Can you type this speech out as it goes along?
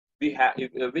we have,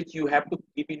 which you have to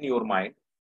keep in your mind,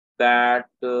 that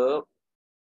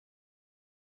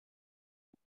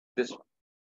this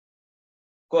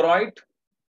choroid,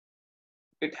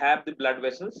 it have the blood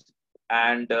vessels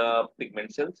and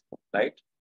pigment cells, right?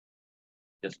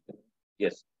 Just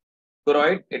yes,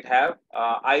 choroid, it have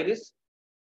iris,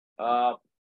 uh,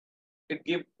 it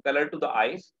give color to the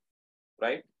eyes,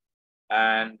 right?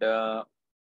 And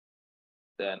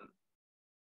then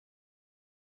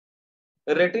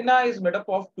retina is made up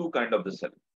of two kind of the cell.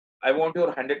 I want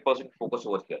your 100% focus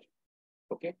over here.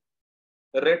 Okay,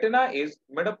 retina is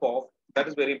made up of, that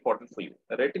is very important for you.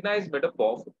 Retina is made up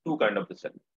of two kind of the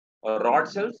cell, rod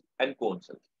cells and cone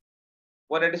cells.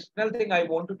 One additional thing I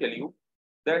want to tell you,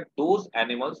 that those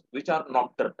animals which are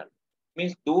nocturnal,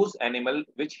 means those animal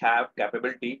which have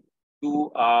capability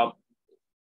to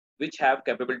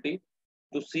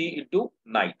see into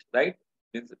night, right?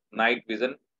 Means night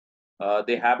vision.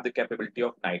 They have the capability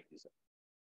of night vision,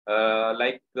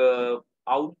 like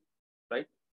owl, right?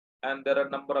 And there are a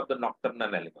number of the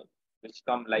nocturnal animals which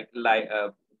come like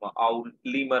owl,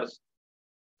 lemurs,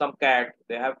 some cat.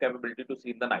 They have capability to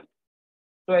see in the night.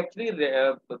 So actually, they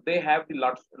have the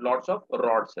lots of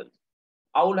rod cells.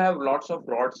 Owl have lots of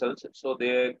rod cells, so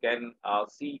they can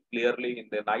see clearly in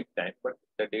the night time, but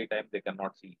the daytime they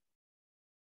cannot see.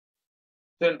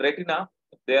 So in retina,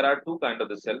 there are two kind of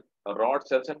the cell, rod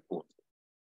cells and cone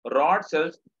cells. Rod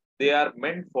cells, they are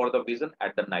meant for the vision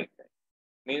at the night time.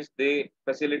 Means they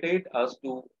facilitate us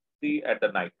to see at the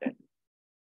night time.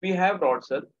 We have rod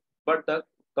cells, but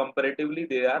comparatively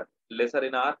they are lesser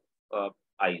in our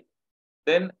eyes.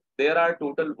 Then there are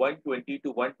total 120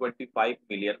 to 125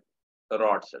 million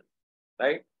rod cells,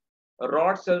 right?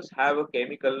 Rod cells have a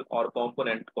chemical or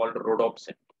component called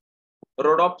rhodopsin.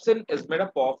 Rhodopsin is made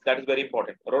up of, that is very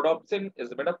important. Rhodopsin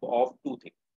is made up of two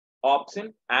things,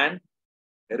 opsin and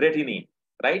retinine,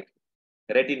 right?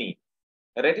 Retinine.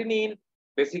 Retinine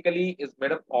basically is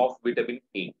made up of vitamin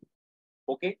A.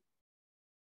 Okay.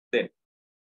 Then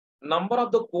number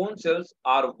of the cone cells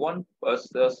are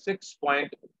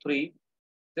 6.3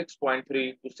 to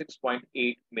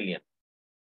 6.8 million.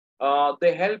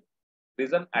 They help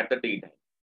vision at the daytime.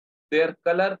 Their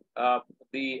color,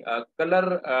 they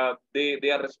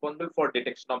are responsible for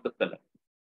detection of the color.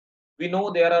 We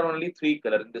know there are only three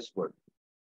colors in this world.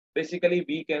 Basically,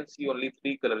 we can see only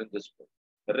three colors in this world.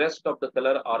 The rest of the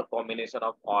color are combination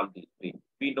of all these three.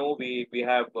 We know we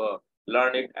have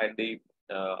learned it and the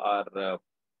our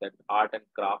that art and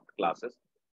craft classes,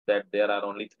 that there are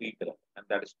only three colors, and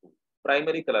that is true.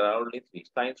 Primary color are only three.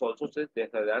 Science also says there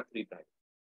are three primary.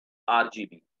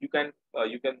 RGB. You can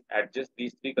adjust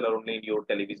these three color only in your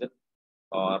television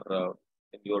or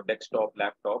in your desktop,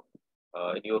 laptop,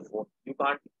 in your phone. You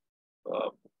can't uh,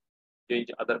 change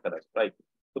other colors, right?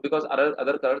 So because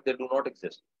other colors, they do not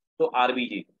exist. So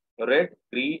RBG, red,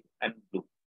 green, and blue.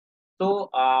 So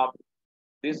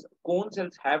these cone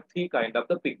cells have three kind of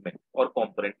the pigment or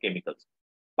component chemicals: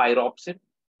 pyropsin,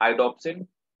 idopsin,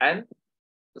 and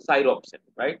cyropsin,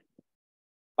 right?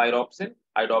 Pyropsin,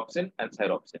 idopsin, and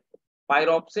cyropsin.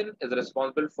 Pyropsin is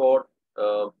responsible for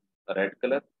red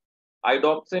color.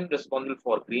 Idopsin responsible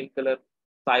for green color.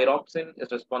 Cyropsin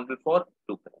is responsible for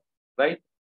blue color. Right?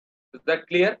 Is that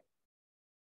clear?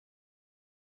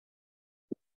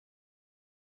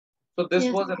 So this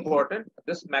Yes. was important.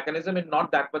 This mechanism is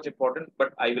not that much important,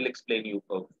 but I will explain you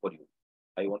for you.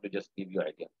 I want to just give you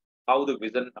idea how the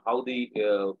vision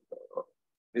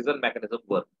mechanism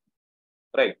works.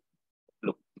 Right?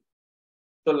 Look.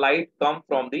 So light come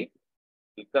from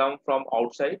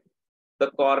outside.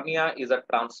 The cornea is a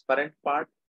transparent part.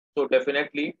 So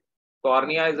definitely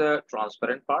cornea is a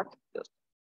transparent part. Just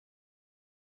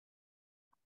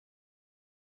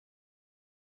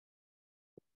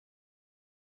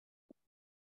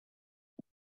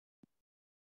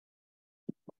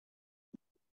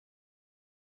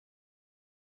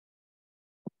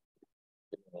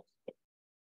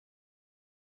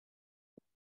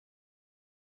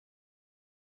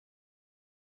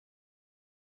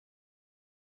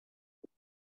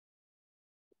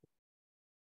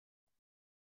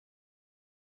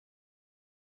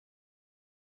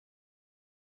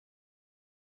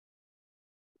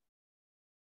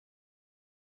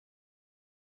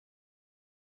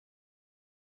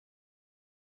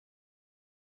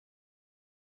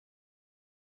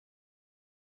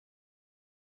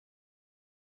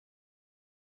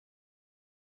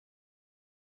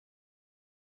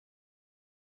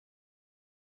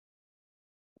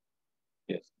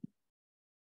yes.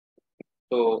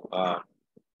 So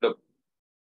look,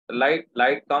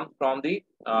 light comes from the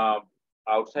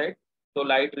outside. So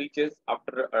light reaches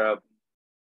after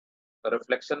a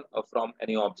reflection from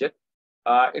any object.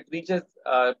 It reaches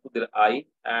to the eye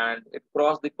and it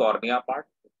crosses the cornea part.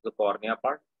 The cornea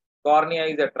part. Cornea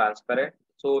is a transparent,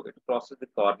 so it crosses the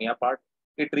cornea part.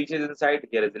 It reaches inside.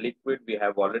 Here is a liquid. We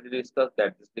have already discussed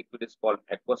that this liquid is called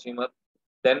aqueous humor.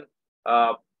 Then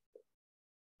uh,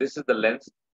 this is the lens,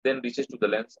 then reaches to the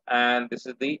lens, and this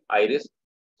is the iris.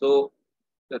 So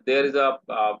there is a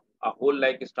hole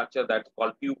like structure that's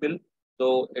called pupil.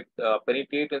 So it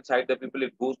penetrates inside the pupil,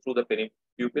 it goes through the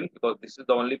pupil because this is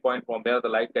the only point from where the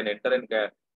light can enter and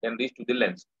can reach to the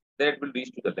lens. Then it will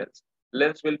reach to the lens.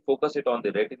 Lens will focus it on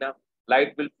the retina.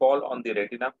 Light will fall on the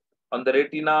retina. On the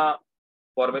retina,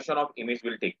 formation of image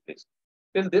will take place.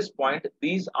 Till this point,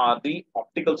 these are the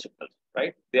optical signals,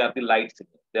 right? They are the light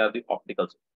signals. They are the optical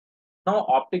signals. Now,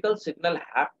 optical signal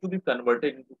have to be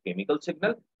converted into chemical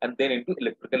signal and then into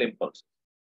electrical impulse.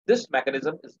 This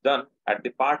mechanism is done at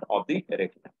the part of the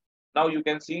retina. Now you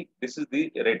can see this is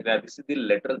the retina. This is the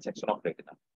lateral section of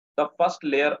retina. The first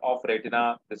layer of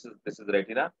retina. This is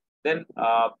retina. Then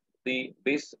the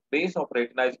base of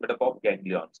retina is made up of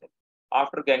ganglion cell.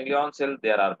 After ganglion cell,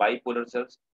 there are bipolar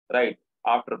cells. Right.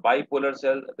 After bipolar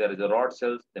cell, there is a rod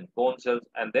cells, then cone cells,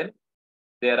 and then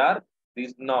there are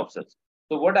these nerve cells.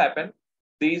 So what happened?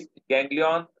 These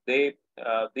ganglion, these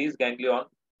ganglion,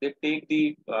 they take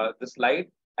this light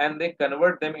and they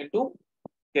convert them into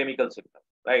chemical signal,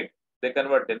 right? They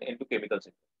convert them into chemical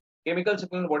signal. Chemical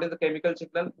signal, what is the chemical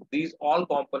signal? These all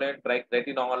components like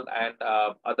retinol and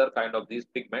other kind of these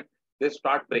pigment, they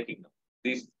start breaking down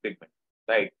these pigment,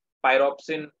 right?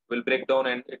 Pyropsin will break down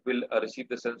and it will receive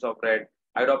the sense of red.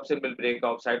 Iodopsin will break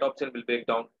off, cytopsin will break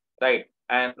down, right?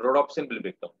 And rhodopsin will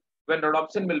break down. When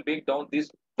rhodopsin will break down,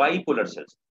 these bipolar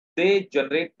cells, they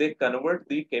convert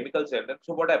the chemical cell. And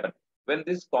so what happens? When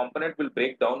this component will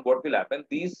break down, what will happen?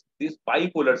 These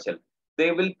bipolar cells,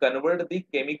 they will convert the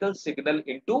chemical signal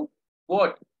into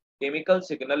what? Chemical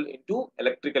signal into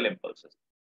electrical impulses.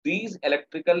 These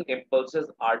electrical impulses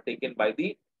are taken by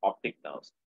the optic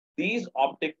nerves. These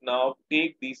optic nerves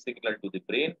take these signal to the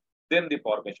brain, then the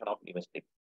formation of image takes,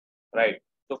 right?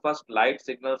 So first light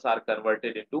signals are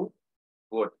converted into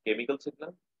what? Chemical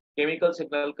signal. Chemical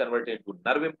signal converted to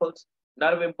nerve impulse.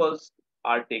 Nerve impulse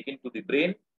are taken to the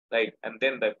brain, right? And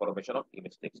then the formation of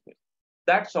image takes place.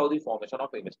 That's how the formation of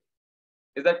image.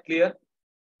 Is that clear?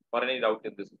 Or any doubt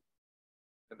in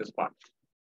this part?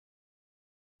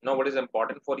 Now, what is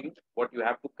important for you? What you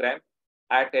have to cram?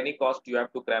 At any cost, you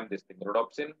have to cram this thing.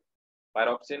 Rhodopsin,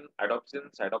 pyropsin, iodopsin,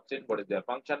 cytopsin. What is their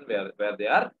function? Where they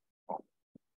are found?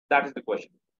 That is the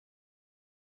question.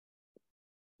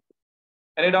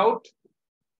 Any doubt?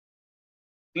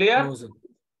 Clear? No, sir.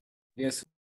 Yes.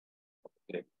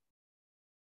 Great.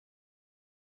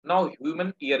 Now,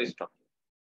 human ear structure.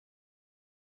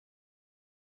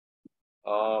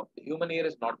 Human ear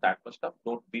is not that much tough.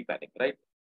 Don't be panic, right?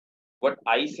 What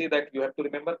I say that you have to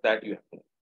remember, that you have to remember.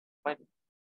 Fine.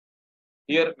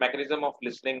 Here, mechanism of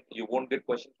listening, you won't get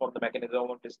question from the mechanism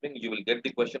of listening. You will get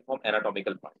the question from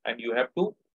anatomical part, and you have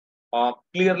to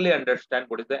clearly understand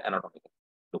what is the anatomical.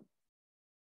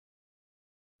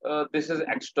 So, this is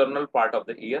external part of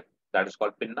the ear, that is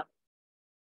called pinna.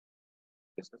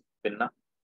 This is pinna.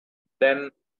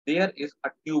 Then there is a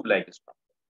tube-like structure.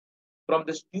 From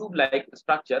this tube-like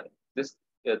structure, this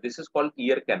is called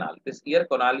ear canal. This ear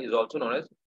canal is also known as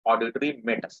auditory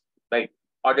meatus, right?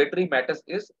 Auditory meatus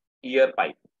is ear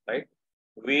pipe, right?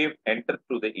 Wave enter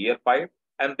through the ear pipe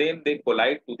and then they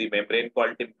collide to the membrane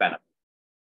called tympanum.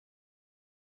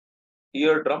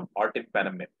 Eardrum or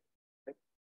tympanum membrane. Right?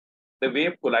 The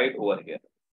wave collide over here.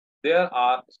 There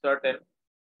are certain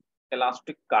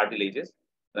elastic cartilages,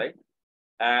 right?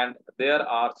 And there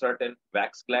are certain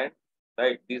wax glands,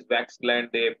 right? These wax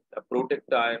glands, they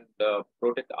protect and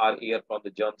protect our ear from the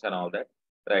germs and all that,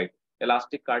 right?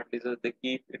 Elastic cartilages, they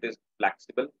keep it is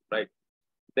flexible, right?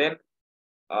 Then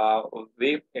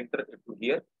wave enter into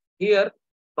here. Here,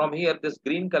 from here, this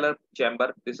green color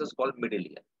chamber, this is called middle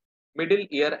ear. Middle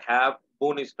ear have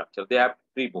bony structure. They have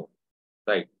three bones,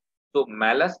 right? So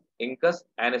malleus, incus,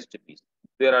 and stapes.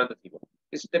 There are the three bones.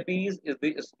 Stapes is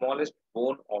the smallest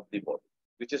bone of the body,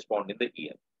 which is found in the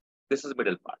ear. This is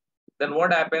middle part. Then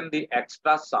what happened? The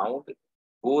extra sound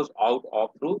goes out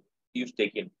of through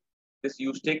eustachian. This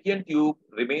eustachian tube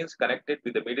remains connected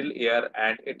with the middle ear,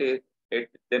 and it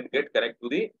then get connected to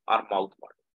the our mouth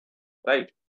part, right?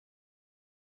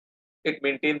 It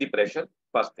maintain the pressure.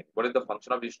 First thing, what is the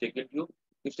function of eustachian tube?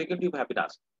 Eustachian tube have been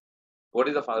asked. What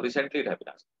is the recently it has been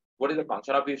asked? What is the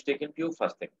function of eustachian tube?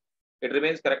 First thing, it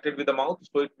remains connected with the mouth,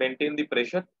 so it maintain the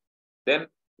pressure. Then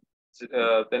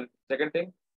second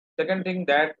thing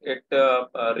that it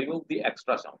remove the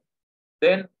extra sound.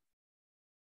 Then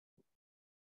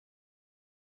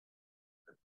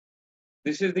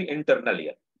This is the internal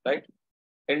ear, right?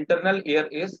 Internal ear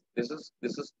is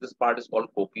this part is called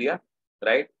cochlea,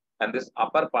 right? And this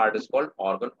upper part is called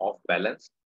organ of balance.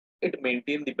 It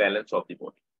maintains the balance of the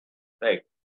body, right?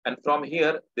 And from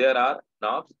here there are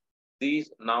nerves.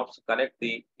 These nerves connect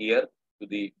the ear to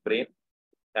the brain,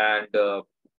 and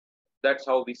that's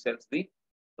how we sense the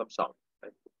some sound.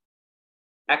 Right?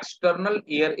 External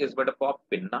ear is made up of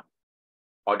pinna,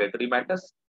 auditory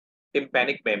matters,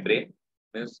 tympanic membrane,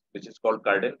 means which is called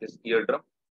curtain, this eardrum,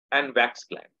 and wax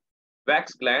gland.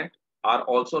 Wax gland are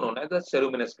also known as the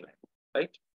ceruminous gland, right?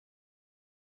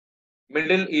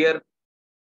 Middle ear,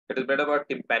 it is made of a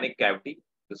tympanic cavity,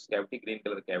 this cavity, green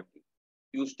color cavity.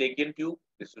 Eustachian tube,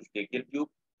 this Eustachian tube,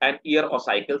 and ear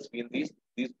ossicles mean these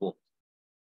bones.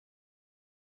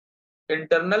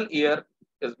 Internal ear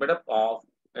is made up of,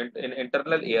 in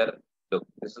internal ear, look,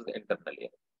 this is the internal ear.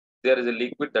 There is a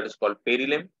liquid that is called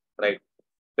perilymph, right?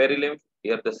 Perilymph,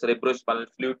 here the cerebrospinal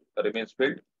fluid remains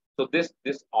filled. So this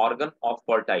organ of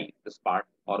Corti, this part,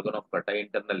 organ of Corti,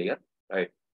 internal ear, right?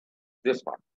 This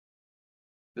part,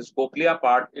 this cochlea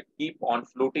part, it keep on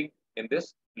floating in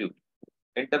this fluid.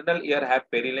 Internal ear have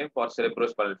perilymph or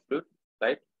cerebrospinal fluid,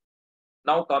 right?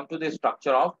 Now come to the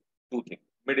structure of two things,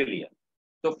 middle ear.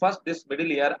 So first, this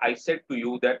middle ear, I said to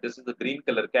you that this is the green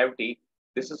color cavity.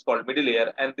 This is called middle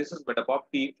ear, and this is made up of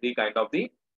three kind of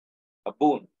the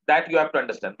bone that you have to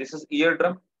understand. This is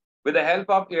eardrum. With the help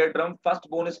of eardrum, first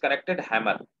bone is connected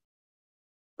hammer.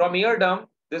 From eardrum,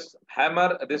 this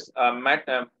hammer, this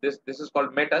is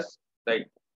called metus, right?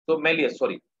 So malleus,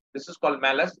 sorry, this is called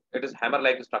malleus. It is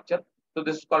hammer-like structure. So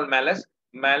this is called malleus.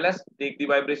 Malleus take the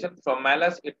vibration from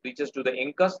malleus. It reaches to the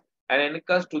incus, and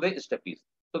incus to the stapes.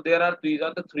 So these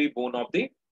are the three bone of the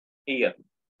ear.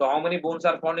 So how many bones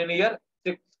are found in ear?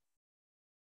 Six.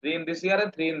 Three in this year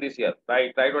and three in this year.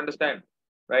 Right? Try to understand.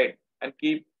 Right? And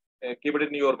keep it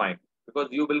in your mind, because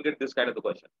you will get this kind of the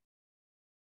question.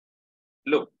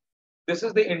 Look, this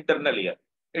is the internal ear.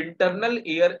 Internal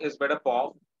ear is made up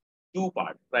of two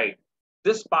parts, right?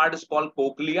 This part is called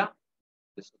cochlea.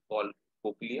 This is called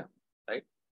cochlea, right?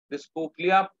 This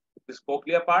cochlea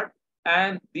part,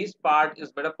 and this part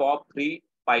is made up of three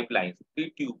pipelines,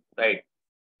 three tubes, right?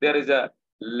 There is a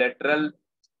lateral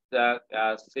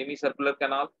semicircular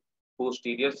canal,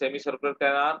 posterior semicircular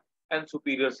canal, and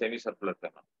superior semicircular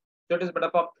canal. So it is made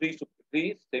up of three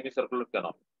semicircular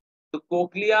canal. The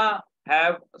cochlea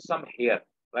have some hair,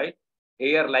 right?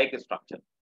 Hair-like structure,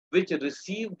 which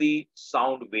receive the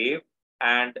sound wave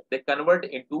and they convert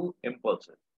into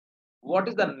impulses. What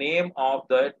is the name of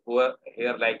the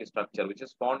hair-like structure which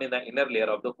is found in the inner layer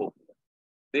of the cochlea?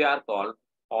 They are called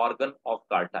organ of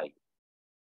Carti.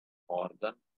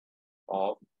 Organ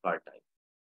of Carti.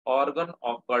 Organ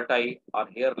of Carti are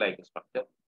hair-like structure.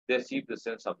 They receive the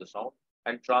sense of the sound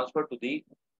and transfer to the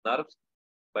nerves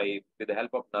with the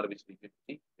help of nerve which we can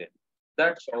see there.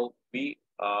 That's how we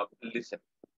listen.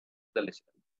 The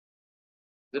listener.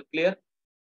 Is it clear?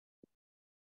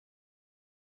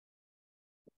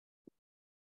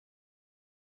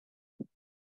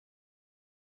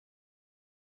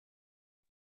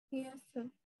 Yes, sir.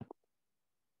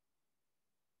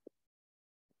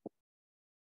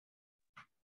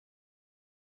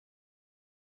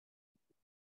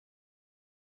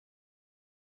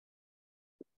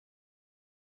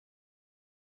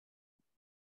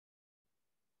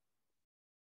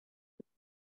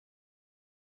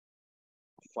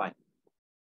 Fine.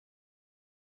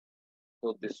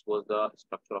 So this was the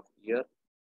structure of ear.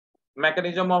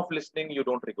 Mechanism of listening, you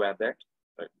don't require that.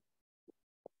 Right.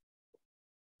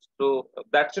 So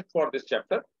that's it for this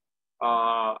chapter.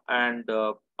 And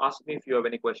ask me if you have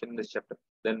any question in this chapter.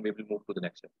 Then we will move to the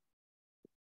next chapter.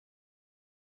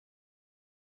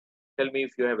 Tell me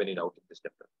if you have any doubt in this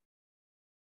chapter.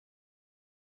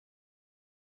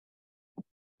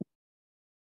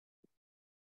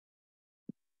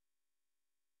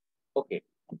 Okay,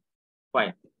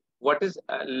 fine. What is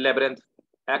labyrinth?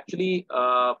 Actually,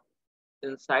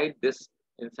 inside this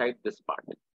part,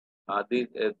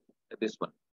 this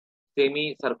one,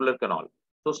 semicircular canal.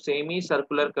 So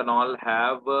semicircular canal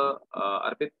have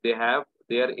Arpit,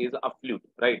 there is a fluid,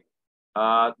 right?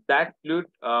 That fluid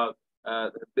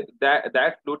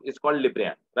that fluid is called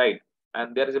librian, right?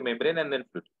 And there is a membrane and then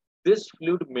fluid. This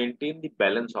fluid maintain the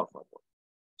balance of our body.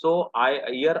 So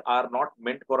ear are not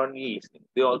meant for only listening;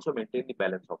 they also maintain the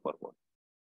balance of our body.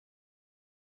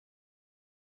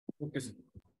 Okay, sir.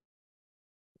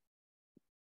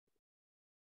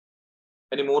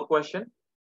 Any more question?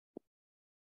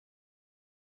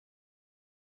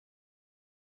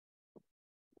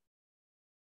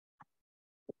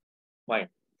 Fine.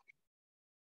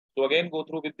 So again, go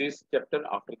through with this chapter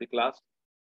after the class.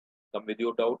 come with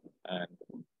your doubt and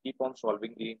keep on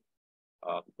solving the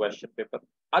question paper.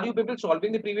 Are you people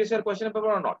solving the previous year question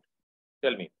paper or not?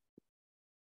 Tell me.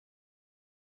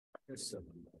 Yes, sir.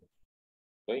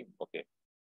 Okay.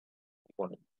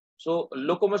 So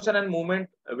locomotion and movement,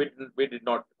 we did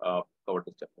not cover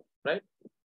this chapter, right?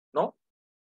 No,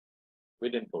 we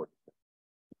didn't cover it.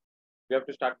 We have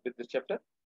to start with this chapter.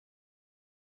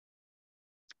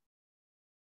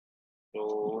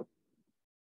 So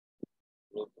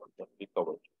we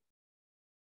covered.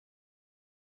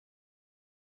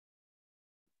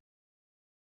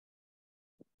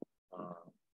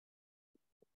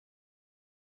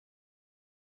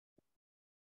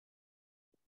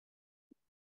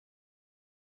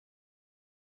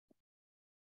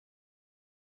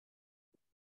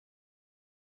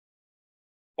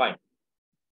 Fine.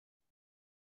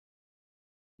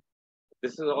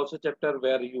 This is also chapter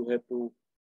where you have to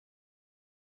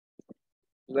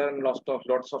learn lots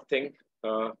of things.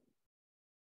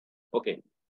 Okay,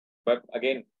 but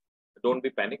again, don't be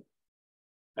panic.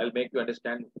 I'll make you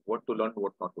understand what to learn,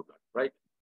 what not to learn. Right?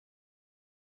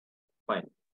 Fine.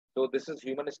 So this is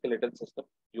human skeletal system.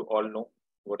 You all know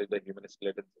what is the human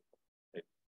skeletal system. Right?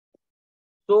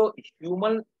 So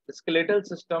human skeletal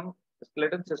system is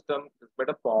made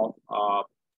up of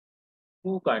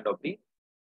two kind of the,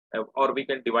 or we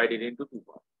can divide it into two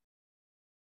parts: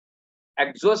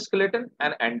 exoskeleton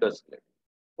and endoskeleton.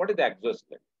 What is the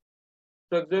exoskeleton?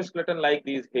 So exoskeleton like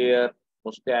these hair,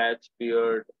 mustache,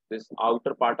 beard, this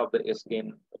outer part of the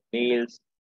skin, nails,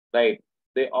 right?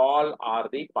 They all are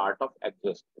the part of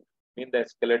exoskeleton. I mean the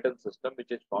skeleton system which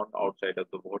is found outside of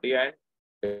the body, and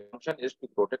the function is to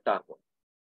protect our body.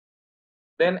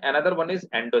 Then another one is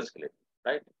endoskeleton,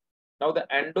 right? Now the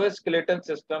endoskeletal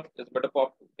system is made up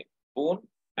of two things: bone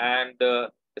and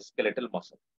skeletal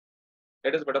muscle.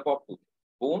 It is made up of two things: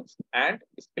 bones and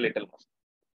skeletal muscle,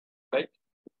 right?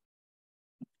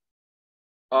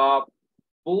 Uh,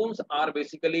 bones are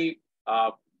basically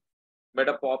made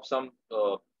up of some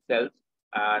cells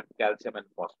and calcium and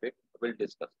phosphate. We'll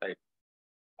discuss, right?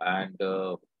 And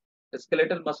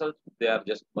skeletal muscles, they are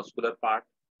just muscular part,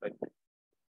 right?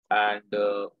 And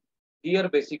here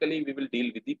basically we will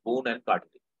deal with the bone and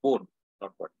cartilage. Bone,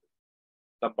 not cartilage.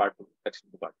 Some part to section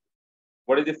to cartilage.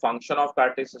 What is the function of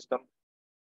cartilage system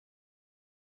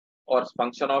or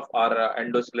function of our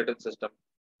endoskeletal system?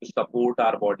 To support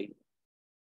our body,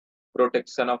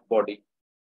 protection of body,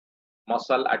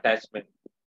 muscle attachment,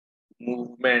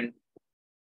 movement.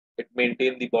 It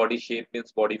maintain the body shape,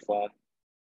 means body form,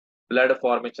 blood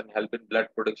formation, help in blood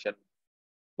production,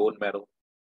 bone marrow,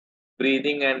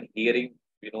 breathing and hearing.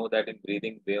 We know that in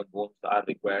breathing, where bones are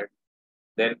required.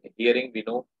 Then hearing, we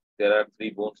know there are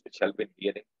three bones which help in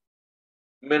hearing.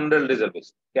 Mineral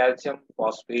reservation, calcium,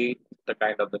 phosphate, the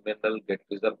kind of the mineral get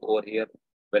reserved over here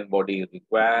when body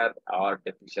require, or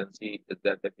deficiency, is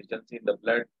there deficiency in the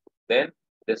blood, then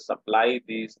they supply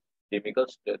these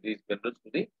chemicals, these minerals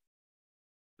to the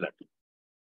blood.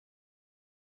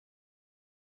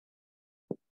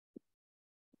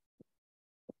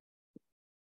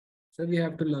 So we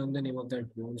have to learn the name of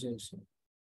that bones also.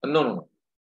 No.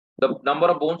 The number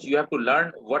of bones you have to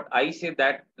learn. What I say,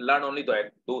 that learn only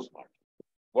those parts.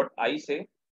 What I say,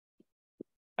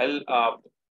 I'll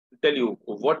tell you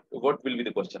what will be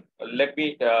the question. Let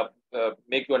me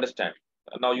make you understand.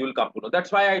 Now you will come to know.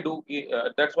 That's why I do.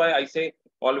 That's why I say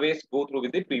always go through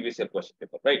with the previous year question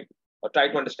paper, right? Or try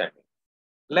to understand me.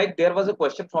 Like there was a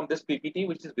question from this PPT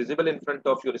which is visible in front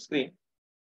of your screen.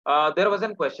 There was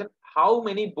a question: how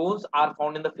many bones are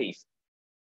found in the face?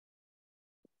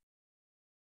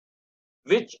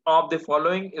 Which of the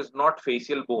following is not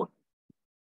facial bone?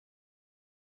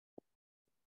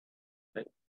 Right?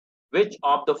 Which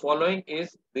of the following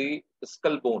is the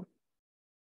skull bone?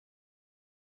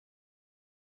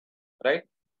 Right?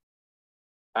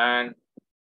 And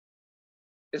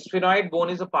sphenoid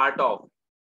bone is a part of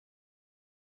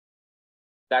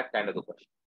that kind of the question.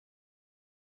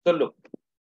 So look.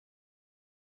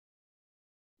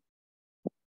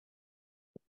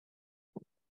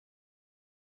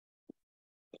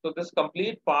 So this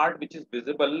complete part which is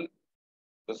visible,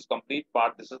 this complete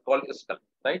part, this is called skull,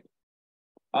 right?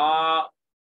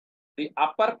 The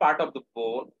upper part of the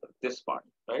bone, this part,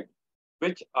 right,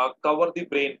 which cover the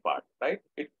brain part, right?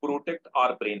 It protect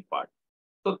our brain part.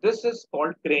 So this is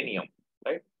called cranium,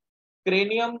 right?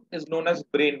 Cranium is known as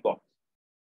brain box.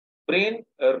 Brain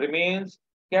remains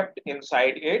kept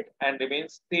inside it and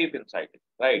remains safe inside it,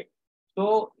 right?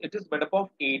 So it is made up of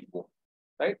 8 bones,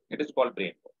 right? It is called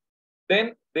brain bone.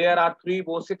 Then there are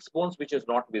 6 bones which is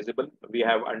not visible. We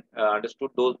have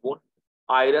understood those bones: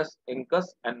 iris,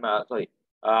 incus, and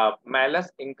malus,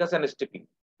 incus, and stippling.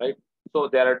 right? So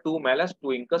there are two malleus, two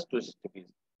incus, two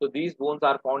stapes. So these bones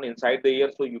are found inside the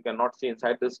ear, so you cannot see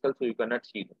inside the skull, so you cannot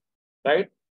see them, right?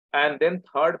 And then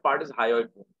third part is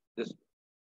hyoid bone. This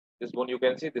bone you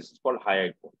can see, this is called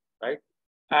hyoid bone, right?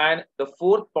 And the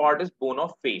fourth part is bone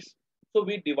of face. So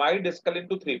we divide the skull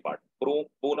into three parts: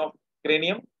 bone of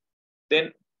cranium,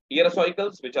 then ear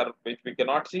which we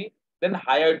cannot see, then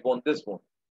hyoid bone, this bone.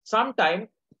 Sometimes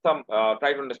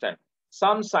try to understand.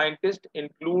 Some scientists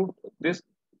include this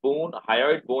bone,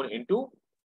 hyoid bone, into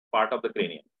part of the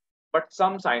cranium, but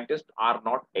some scientists are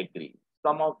not agree.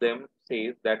 Some of them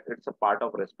say that it's a part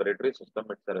of respiratory system.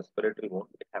 It's a respiratory bone.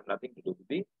 It has nothing to do with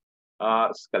the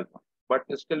skull part. But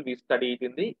still, we study it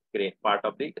in the part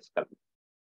of the skull.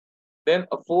 Then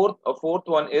a fourth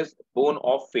one is bone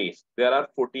of face. There are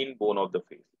 14 bone of the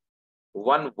face.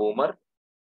 One vomer,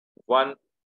 one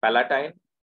palatine,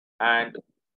 and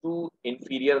two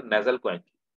inferior nasal conch.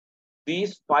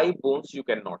 These five bones you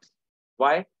cannot see.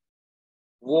 Why?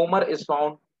 Vomer is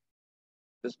found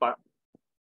this part,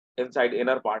 inside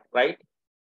inner part, right?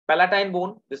 Palatine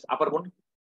bone, this upper bone,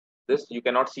 this you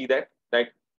cannot see that,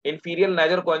 right? Inferior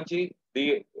nasal conchi,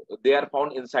 they are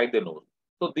found inside the nose.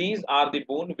 So these are the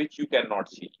bone which you cannot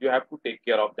see. You have to take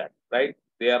care of that, right?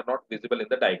 They are not visible in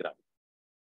the diagram.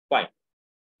 Fine.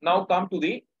 Now come to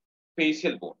the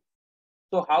facial bone.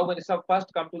 So how many? So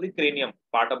first come to the cranium,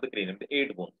 part of the cranium, the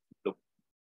 8 bones. Look,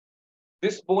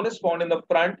 this bone is found in the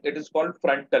front. It is called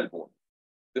frontal bone.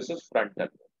 This is frontal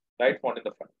bone, right? Found in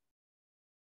the front.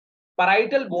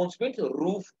 Parietal bones means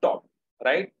rooftop,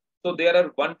 right? So there are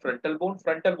one frontal bone.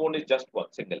 Frontal bone is just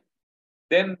one single.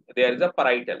 Then there is a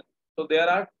parietal. So there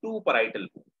are two parietal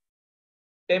bones.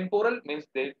 Temporal means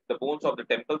the bones of the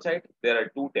temple side. There are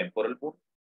two temporal bones.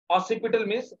 Occipital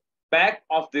means back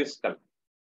of this skull.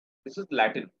 This is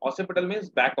Latin. Occipital means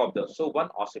back of the. So one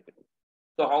occipital.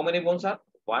 So how many bones are?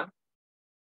 1,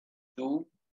 2,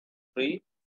 3,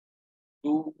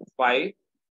 2, 5,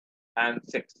 and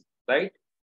 6. Right?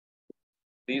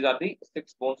 These are the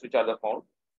 6 bones which are the found.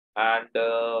 And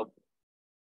so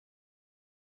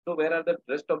where are the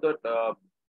rest of the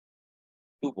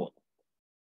 2 bones?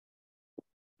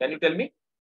 Can you tell me?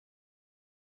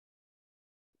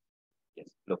 Yes.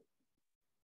 Look.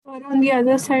 Or on the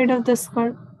other side of the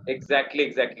skull.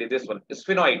 Exactly. This one.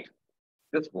 Sphenoid.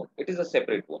 This bone. It is a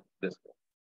separate bone. This bone.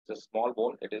 It's a small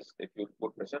bone. It is, if you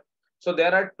put pressure. So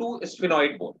there are 2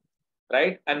 sphenoid bones,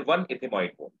 right? And 1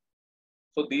 ethmoid bone.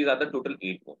 So these are the total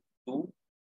 8 bones. 2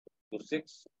 to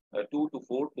 6, 2 to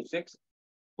 4 to 6,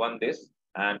 1 this,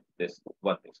 and this,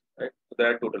 1 this, right? So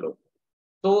there are total of.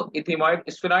 So ethmoid,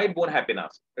 sphenoid bone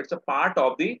happiness. It's a part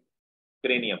of the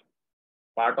cranium,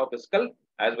 part of the skull,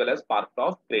 as well as part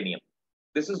of cranium.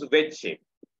 This is wedge shape,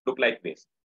 look like this.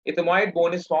 Ethmoid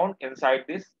bone is found inside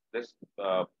this,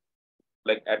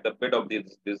 like at the mid of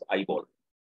this eyeball.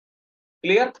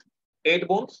 Clear? 8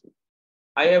 bones.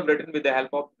 I have written with the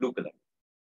help of blue color.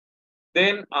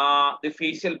 Then the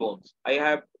facial bones, I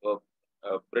have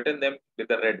written them with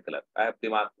the red color. I have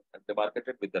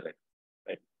demarcated with the red.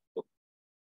 Right. So,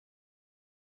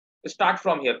 start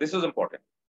from here. This is important.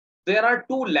 There are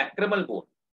 2 lacrimal bones.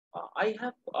 I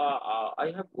have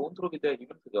gone through with the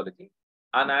human physiology,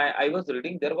 and I was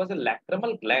reading there was a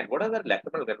lacrimal gland. What are the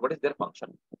lacrimal gland? What is their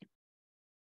function?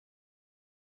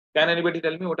 Can anybody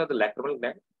tell me what are the lacrimal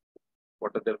gland?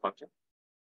 What are their function?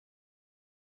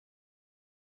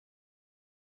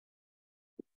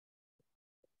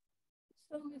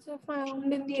 So which are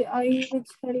found in the eye, which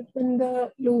help in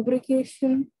the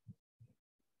lubrication.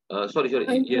 Sorry.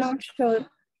 I'm Yes, not sure.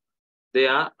 they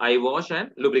are eye wash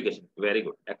and lubrication. Very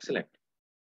good, excellent.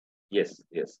 Yes.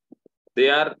 They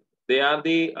are they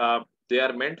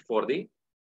are meant for the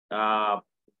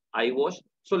eye wash.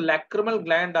 So lacrimal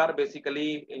gland are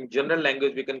basically, in general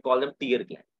language, we can call them tear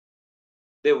gland.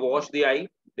 They wash the eye,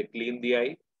 they clean the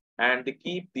eye, and they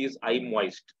keep these eye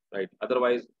moist, right?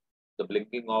 Otherwise, the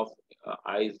blinking of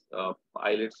eyelids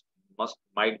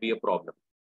might be a problem.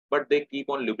 But they keep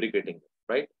on lubricating,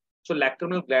 right? So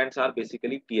lacrimal glands are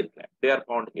basically tear glands. They are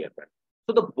found here, right?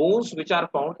 So the bones which are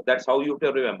found, that's how you have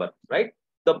to remember, right?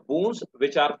 The bones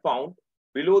which are found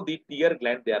below the tear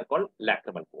gland, they are called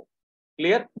lacrimal bone.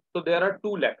 Clear? So there are 2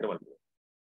 lacrimal bones.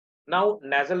 Now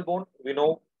nasal bone, we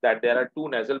know that there are 2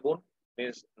 nasal bone,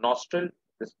 means nostril.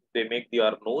 They make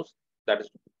our nose. That is.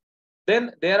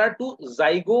 Then there are 2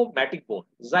 zygomatic bone.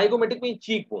 Zygomatic means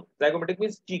cheekbone. Zygomatic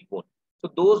means cheekbone.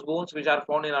 So those bones which are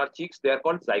found in our cheeks, they are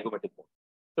called zygomatic bone.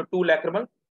 So 2 lacrimal,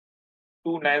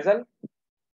 2 nasal,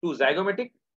 2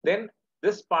 zygomatic. Then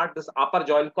this part, this upper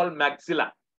jaw is called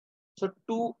maxilla. So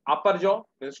 2 upper jaw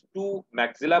means 2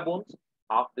 maxilla bones,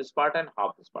 half this part and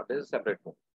half this part. This is a separate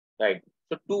bone, right?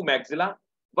 So 2 maxilla,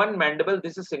 One mandible,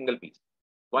 this is single piece.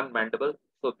 One mandible.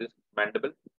 So this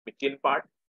mandible, chin part,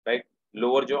 right?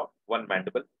 Lower jaw, one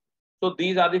mandible. So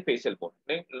these are the facial bones.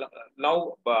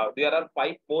 Now there are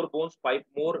 5 more bones, 5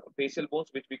 more facial bones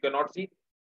which we cannot see.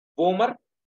 Vomer,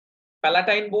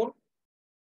 palatine bone,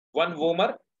 one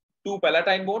vomer, 2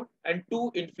 palatine bone, and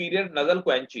 2 inferior nasal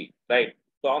quenchi. Right.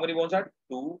 So how many bones are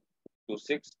 2 to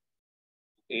 6,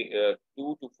 2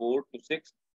 to 4 to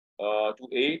 6 to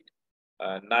 8,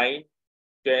 9,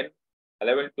 10,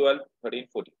 11, 12, 13,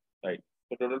 14. Right.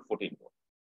 So total 14 bones.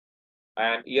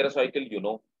 And ear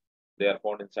cycle, they are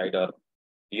found inside our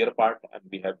ear part, and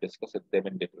we have discussed them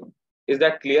in detail. Is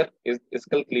that clear? Is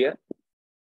skull clear?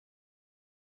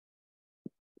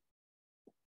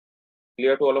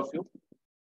 Clear to all of you?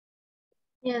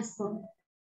 Yes, sir.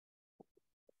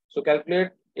 So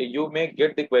calculate, you may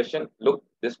get the question. Look,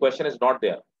 this question is not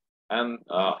there. And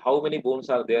how many bones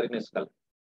are there in a skull?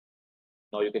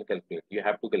 Now you can calculate. You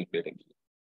have to calculate actually.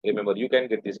 Remember, you can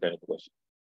get this kind of question.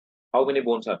 How many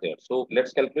bones are there? So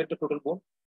let's calculate the total bone.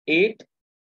 8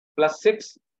 plus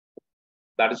 6,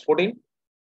 that is 14.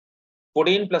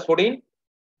 14 plus 14,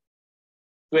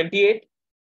 28.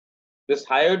 This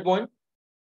hyoid bone,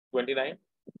 29.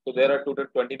 So there are total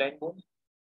 29 bones.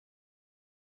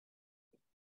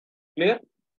 Clear?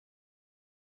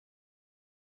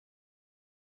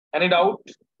 Any doubt?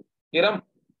 Kiram,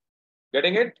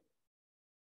 getting it?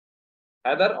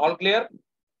 Heather, all clear?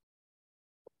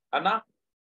 Anna?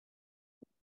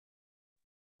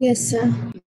 Yes, sir.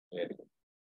 Very good.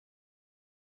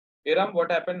 Kiram, what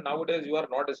happened nowadays? You are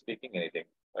not speaking anything,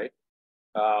 right?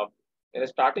 In the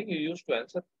starting, you used to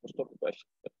answer most of the questions.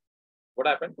 What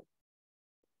happened?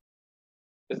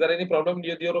 Is there any problem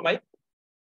with your mic?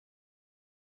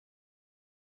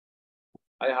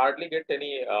 I hardly get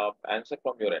any answer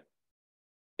from your end.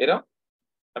 Kiram,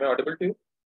 am I audible to you?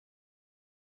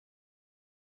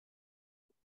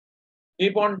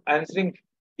 Keep on answering,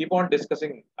 keep on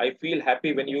discussing. I feel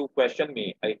happy when you question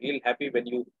me. I feel happy when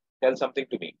you tell something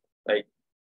to me, right?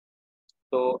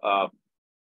 So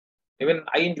even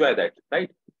I enjoy that,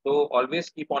 right? So always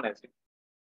keep on answering.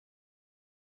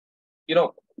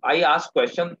 I ask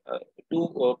question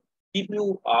to keep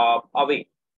you away,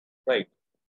 right?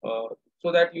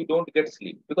 So that you don't get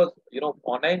sleep, because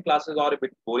online classes are a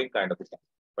bit boring kind of stuff,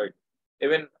 right?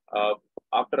 Even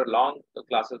after long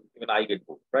classes, even I get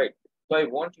bored, right? So I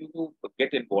want you to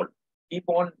get involved. Keep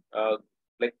on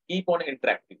keep on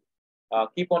interacting.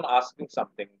 Keep on asking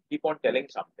something. Keep on telling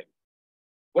something.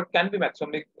 What can be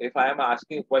maximum? If I am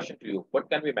asking a question to you, what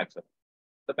can be maximum?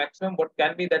 The maximum, what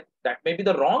can be that may be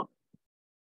the wrong,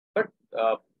 but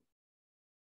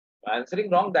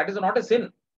answering wrong, that is not a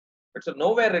sin. It's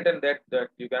nowhere written that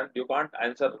you can't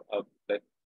answer like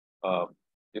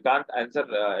you can't answer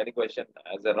any question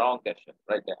as a wrong question,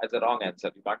 right? As a wrong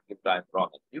answer, you can't give wrong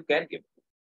answer. You can give.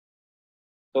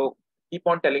 So keep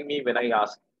on telling me when I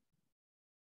ask.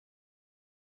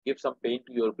 Give some pain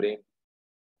to your brain.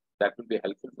 That will be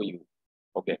helpful for you.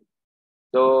 Okay.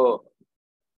 So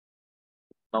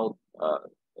now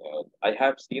I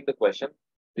have seen the question.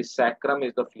 The sacrum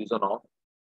is the fusion of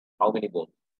how many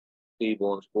bones? 3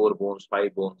 bones, 4 bones,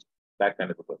 5 bones, that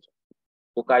kind of a question.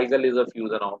 Coccygeal is a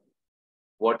fusion of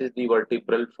what is the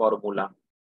vertebral formula?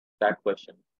 That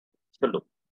question. So look,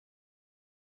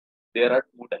 there are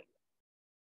 2 diagrams.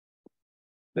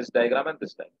 This diagram and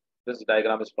this diagram. This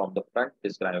diagram is from the front.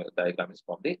 This diagram is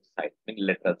from the side, in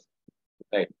letters.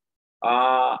 Right.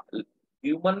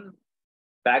 Human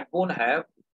backbone have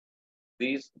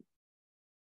these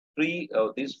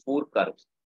these 4 curves,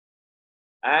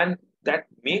 and that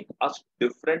make us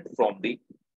different from the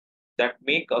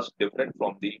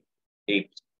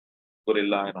apes,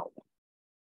 gorilla, and all that.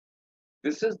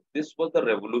 This was the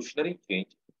revolutionary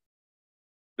change.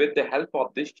 With the help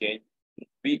of this change,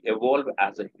 we evolve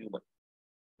as a human.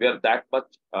 We are that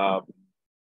much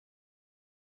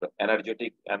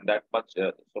energetic and that much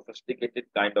sophisticated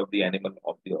kind of the animal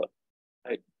of the earth.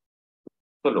 Right.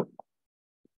 So look,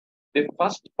 the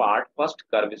first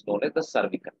curve is known as the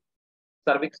cervical.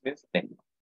 Cervix means neck.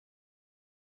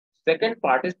 Second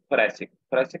part is thoracic.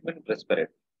 Thoracic means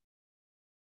respiratory.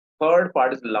 Third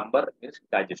part is lumbar, means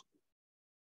digestive.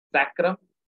 Sacrum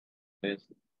means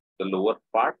the lower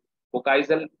part.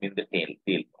 Coccygeal means the tail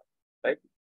part, right?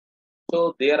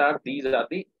 So these are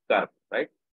the curves, right?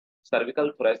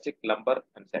 Cervical, thoracic, lumbar,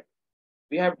 and sacrum.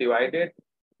 We have divided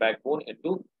backbone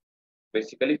into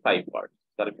basically 5 parts: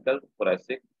 cervical,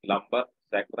 thoracic, lumbar,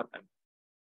 sacrum, and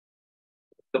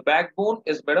the backbone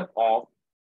is made up of.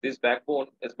 This backbone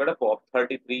is made up of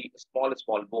 33 small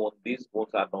bones. These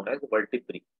bones are known as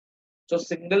vertebrae. So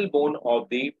single bone of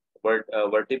the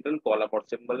vertebral column or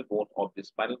symbol bone of the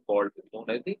spinal cord is known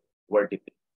as the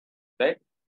vertebrae, right?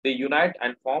 They unite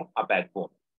and form a backbone.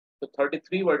 So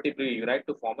 33 vertebrae unite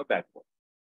to form a backbone.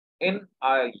 In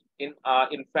a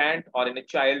infant or in a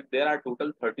child, there are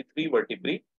total 33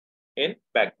 vertebrae in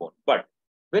backbone. But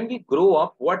when we grow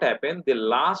up, what happens? These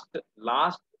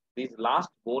last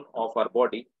bone of our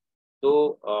body,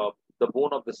 so the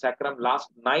bone of the sacrum, last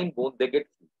 9 bone, they get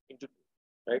into two,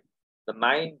 right? The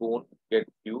 9 bone get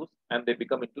fused and they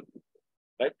become into two,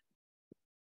 right?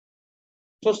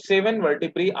 So 7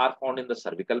 vertebrae are found in the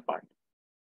cervical part,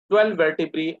 12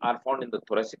 vertebrae are found in the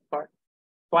thoracic part,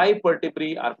 5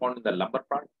 vertebrae are found in the lumbar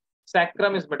part.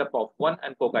 Sacrum is made up of 1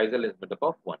 and coccygeal is made up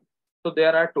of 1. So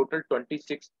there are total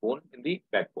 26 bone in the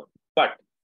backbone. But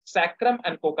sacrum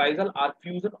and coccygeal are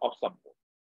fusion of some bone.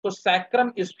 So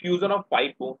sacrum is fusion of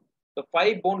 5 bone. The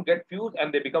 5 bone get fused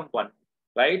and they become 1,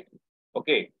 right?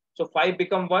 Okay. So 5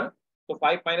 become 1. So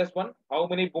 5 minus 1, how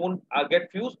many bone get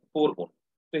fused? 4 bone.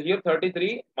 So here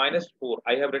 33 minus 4.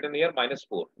 I have written here minus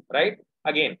 4, right?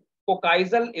 Again,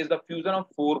 coccygeal is the fusion of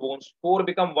 4 bones. 4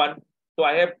 become 1. So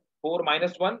I have 4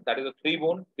 minus 1, that is a 3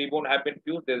 bone. 3 bone have been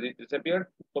fused, they disappeared.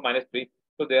 So minus 3.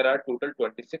 So there are total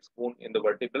 26 bone in the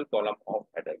vertebral column of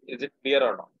adult. Is it clear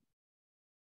or not?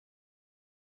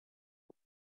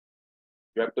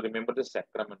 You have to remember the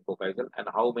sacrum and coccygeal and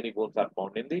how many bones are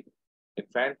found in the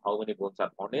infant, how many bones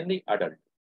are found in the adult.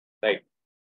 Right.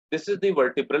 This is the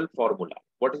vertebral formula.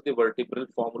 What is the vertebral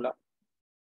formula?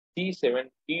 T7,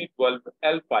 T12,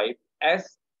 L5,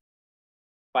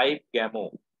 S5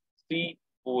 gamo,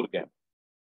 C4 gamo.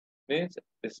 Means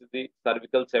this is the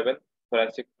cervical 7,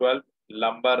 thoracic 12,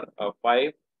 lumbar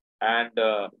 5, and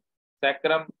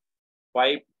sacrum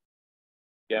 5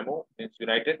 gamo means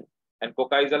united, and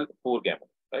coccygeal 4 gamo.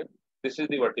 Right? This is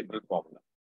the vertebral formula.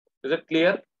 Is it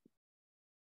clear?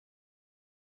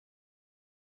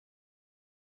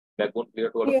 Backbone clear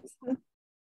to all of you? Yes, sir.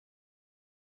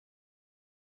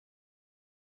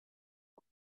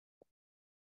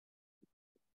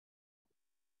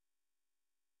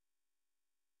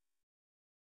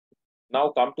 Now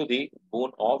come to the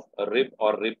bone of rib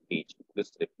or rib cage.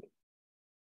 This rib cage.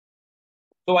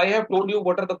 So I have told you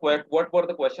what were the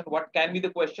question? What can be the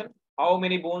question? How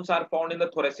many bones are found in the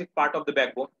thoracic part of the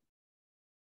backbone?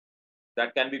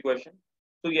 That can be question.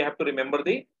 So you have to remember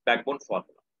the backbone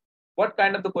formula. What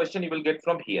kind of the question you will get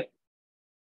from here?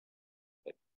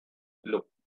 Look,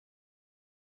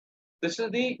 this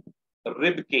is the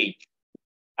rib cage,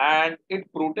 and it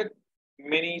protects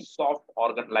many soft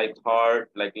organ like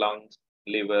heart, like lungs,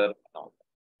 liver, and all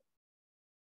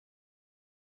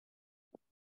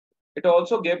that. It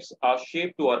also gives a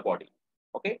shape to our body.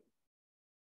 Okay.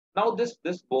 Now this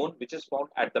bone which is found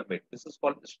at the mid, this is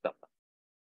called the sternum.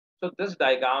 So this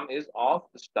diagram is of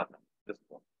the sternum. This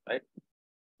bone, right?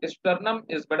 The sternum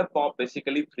is made up of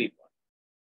basically 3 parts.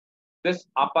 This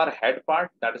upper head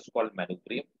part, that is called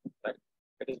manubrium, right?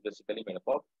 It is basically made up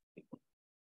of 3 parts.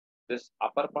 This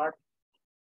upper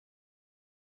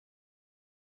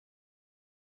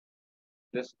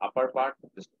part,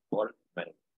 this is called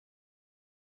manubrium,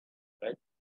 right?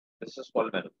 This is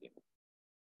called manubrium.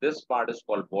 This part is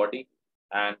called body,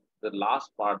 and the last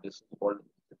part, this is called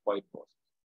xiphoid process.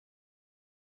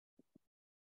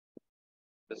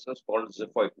 This is called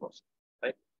xiphoid process,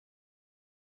 right?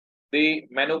 The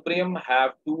manubrium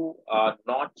have 2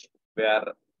 notch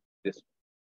where the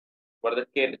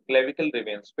clavicle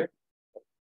remains fit.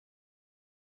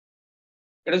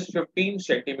 It is 15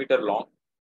 centimeter long.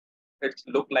 It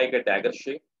looks like a dagger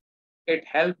shape. It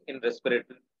helps in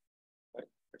respiratory. Right?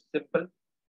 It's simple.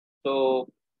 So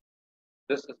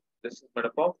this is made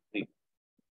up of 3.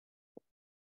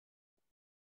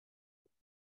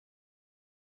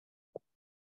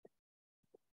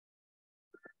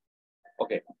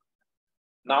 Okay.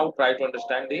 Now try to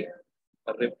understand the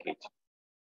rib cage.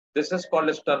 This is called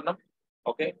a sternum.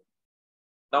 Okay.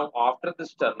 Now after the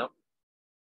sternum,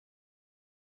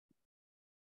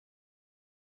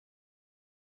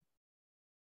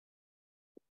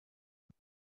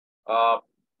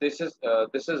 this is a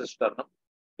sternum.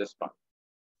 This part.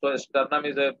 So a sternum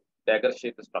is a dagger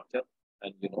shaped structure,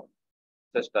 and you know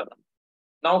the sternum.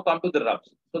 Now come to the ribs.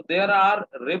 So there are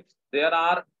ribs. There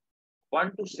are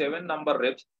 1 to 7 number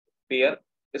ribs pair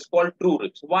is called true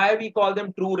ribs. Why we call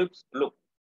them true ribs? Look,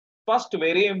 first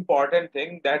very important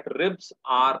thing that ribs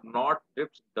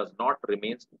does not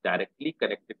remain directly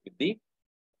connected with the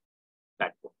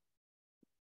backbone.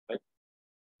 Right?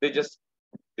 They just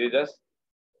the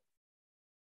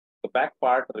back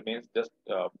part remains just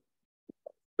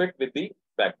fit with the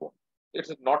backbone.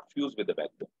 It's not fused with the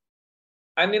backbone.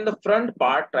 And in the front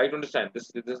part, try to understand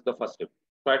this is the first rib.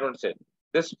 Try to understand.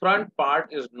 This front part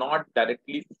is not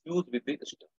directly fused with the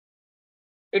sternum.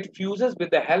 It fuses with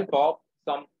the help of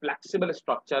some flexible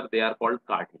structure. They are called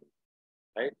cartilage,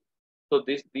 right? So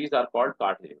these are called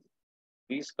cartilages.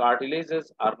 These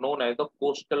cartilages are known as the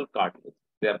costal cartilage.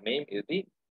 Their name is the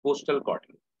costal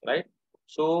cartilage, right?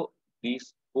 So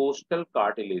these costal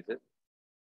cartilages,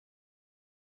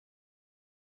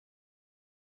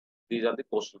 these are the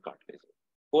costal cartilages.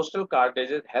 Coastal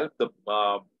cartilages help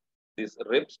these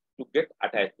ribs to get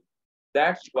attached.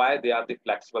 That's why they are the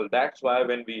flexible. That's why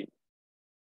when we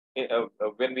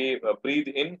breathe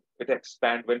in, it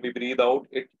expands. When we breathe out,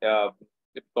 it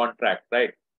contracts,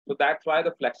 right? So that's why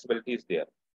the flexibility is there.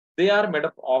 They are made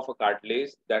up of a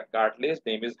cartilage. That cartilage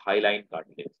name is hyaline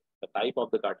cartilage. The type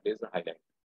of the cartilage is hyaline.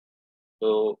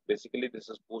 So basically, this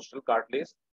is coastal cartilage.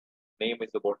 Name is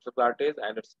the coastal cartilage,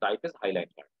 and its type is hyaline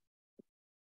cartilage.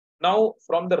 Now,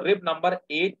 from the rib number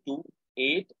 8 to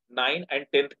 8, 9, and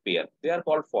 10th pair, they are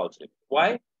called false ribs.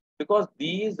 Why? Because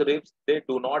these ribs, they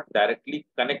do not directly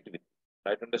connect with.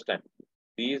 Right? Understand?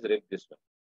 These ribs, this one.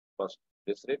 First,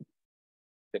 this rib,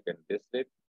 second, this rib,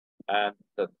 and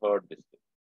the third, this rib.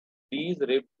 These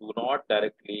ribs do not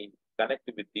directly connect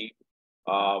with the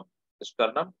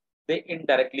sternum. They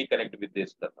indirectly connect with the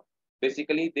sternum.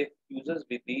 Basically, they fuses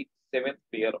with the seventh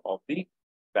pair of the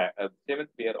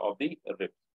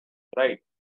ribs. Right.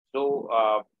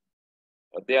 So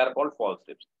they are called false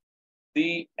ribs.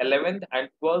 The 11th and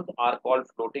 12th are called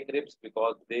floating ribs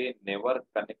because they never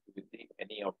connect with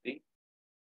any of the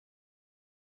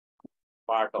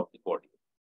part of the body.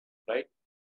 Right.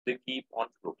 They keep on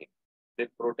floating. They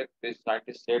protect. The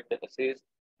scientist says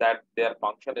that their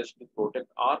function is to protect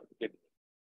our kidney.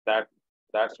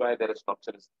 That's why their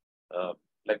structure is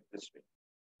like this way.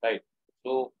 Right.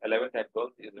 So 11th and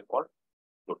 12th is called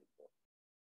floating.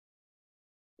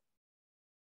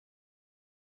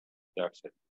 That's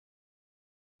it.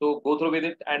 So go through with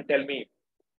it and tell me,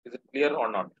 is it clear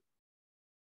or not?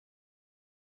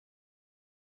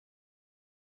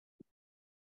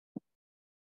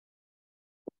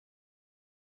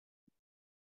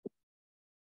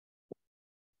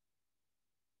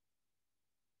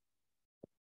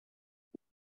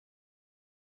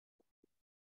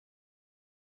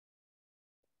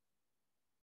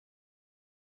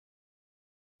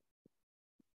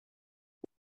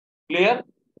 Clear?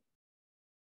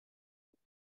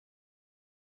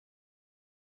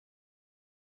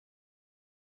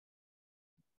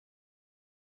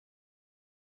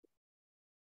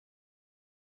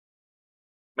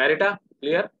 Marita,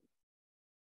 clear?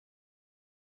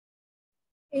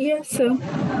 Yes, sir.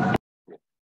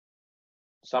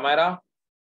 Samara?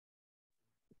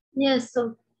 Yes,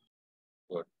 sir.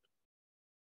 Good.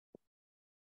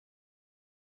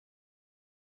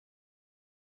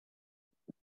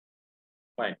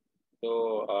 Fine.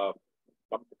 So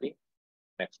come to the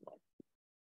next one.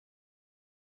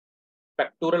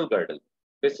 Pectoral girdle.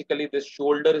 Basically, this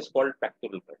shoulder is called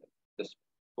pectoral girdle. This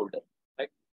shoulder, right?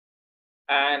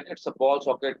 And it's a ball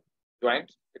socket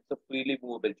joint. It's a freely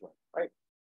movable joint, right?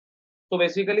 So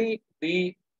basically,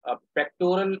 the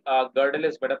pectoral girdle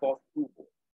is made up of two bones,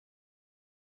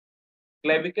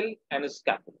 clavicle and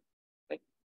scapula. Right?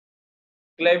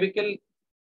 Clavicle,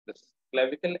 this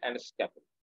clavicle and scapula.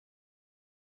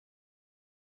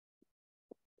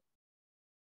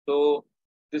 So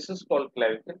this is called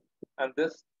clavicle, and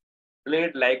this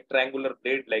blade-like triangular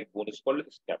blade-like bone is called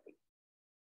scapula.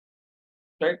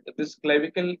 Right? This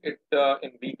clavicle,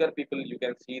 in weaker people you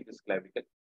can see this clavicle,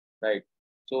 right?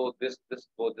 So this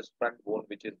front bone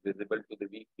which is visible to the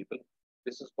weak people,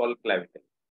 this is called clavicle,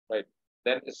 right?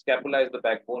 Then scapula is the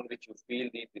backbone which you feel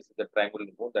this is the triangular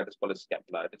bone that is called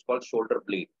scapula. It is called shoulder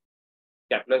blade.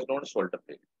 Scapula is known as shoulder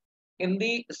blade. In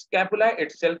the scapula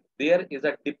itself, there is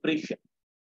a depression.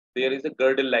 There is a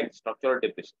girdle-like structural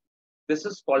depression. This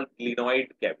is called glenoid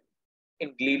cavity.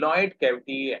 In glenoid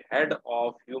cavity, head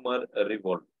of humor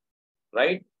revolve,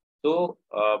 right? So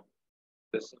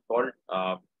this is called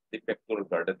the pectoral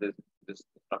girdle. This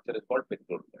structure is called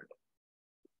pectoral girdle.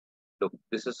 Look,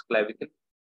 this is clavicle.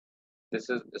 This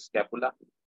is scapula.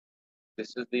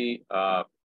 This is the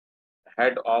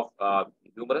head of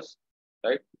humerus,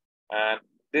 right? And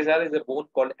this is a bone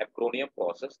called acromion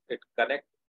process. It connects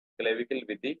clavicle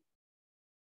with the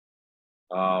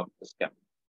scapula,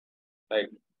 right?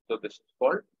 So this is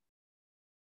called.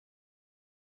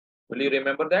 Will you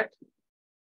remember that?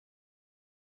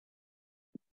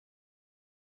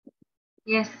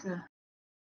 Yes, sir.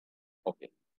 Okay.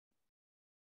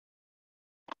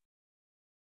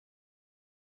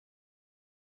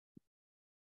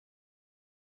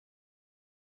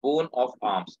 Bone of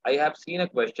arms. I have seen a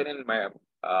question in my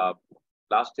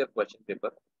last year question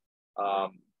paper.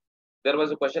 There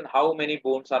was a question, how many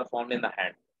bones are found in the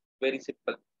hand? Very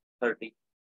simple, 30.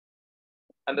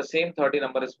 And the same 30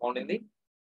 number is found in the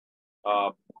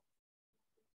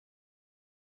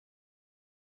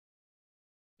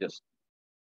just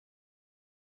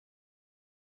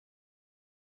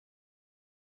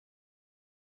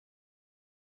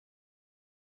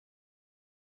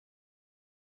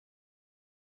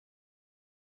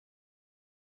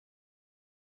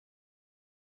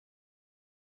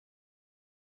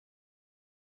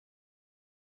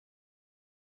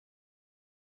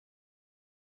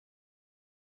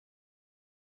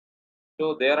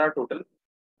so there are total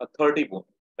 30 bone,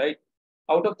 right?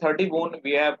 Out of 30 bone,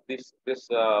 we have this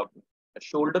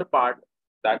shoulder part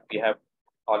that we have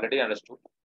already understood.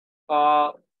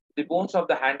 The bones of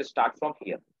the hand start from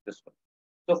here, this one.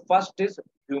 So first is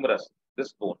humerus,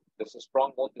 this bone. This is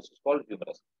strong bone. This is called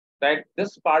humerus. Right?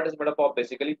 This part is made up of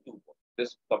basically two bones.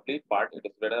 This complete part it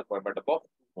is made up of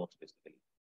two bones basically.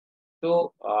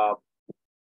 So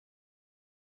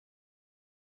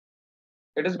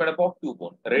it is made up of two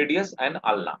bones, radius and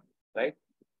ulna. Right?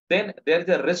 Then there is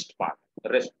a wrist part.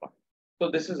 Wrist part.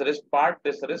 So this is wrist part.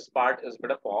 This wrist part is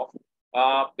made up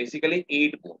of basically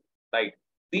 8 bones. Right?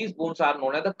 These bones are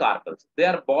known as the carpals. They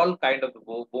are ball kind of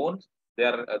bones.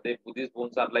 These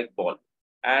bones are like ball,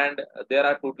 and there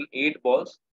are total 8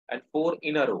 balls and 4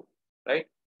 in a row. Right?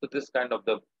 So this kind of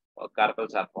the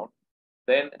carpals are found.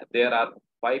 Then there are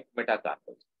 5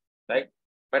 metacarpals. Right?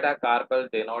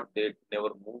 Metacarpal they never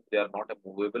move. They are not a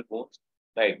movable bones.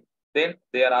 Right? Then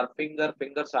there are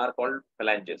fingers are called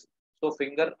phalanges. So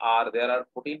there are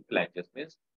 14 phalanges,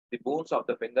 means the bones of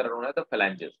the finger are known as the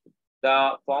phalanges.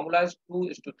 The formula is 2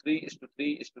 is to 3 is to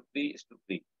 3 is to 3 is to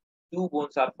 3. 2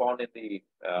 bones are found in the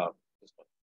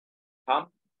thumb,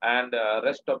 and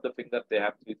rest of the finger they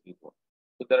have 3 bones.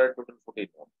 So there are total 14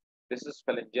 bones. This is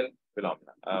phalangeal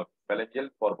phenomena, phalangeal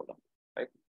formula, right?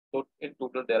 So in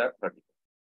total there are 30.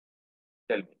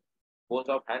 Tell me, bones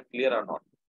of hand clear or not?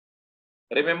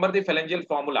 Remember the phalangeal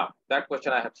formula. That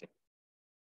question I have seen.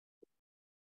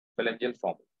 Phalangeal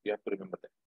formula. You have to remember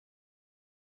that.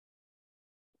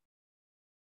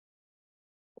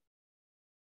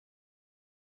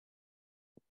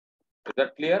 Is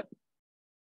that clear?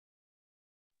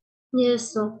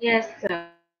 Yes, sir. Yes,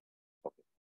 sir. Okay.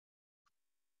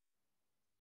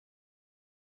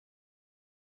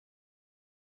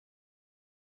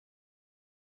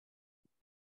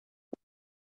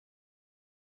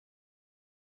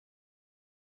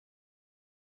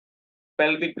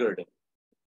 Pelvic girdle.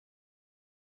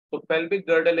 So pelvic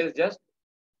girdle is just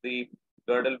the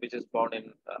girdle which is found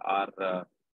in our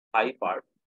thigh part.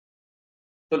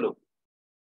 So look,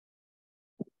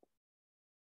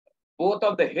 both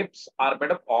of the hips are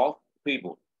made up of 3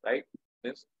 bones, right?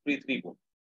 Means three bones.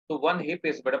 So one hip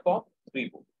is made up of 3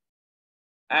 bones,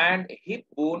 and hip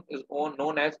bone is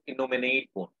known as innominate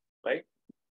bone, right?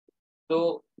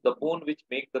 So the bone which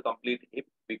makes the complete hip,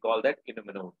 we call that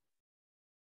innominate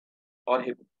or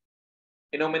hip.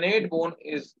 Innominate bone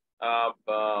is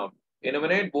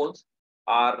innominate bones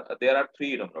are there are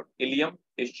 3 innominate: ilium,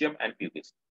 ischium, and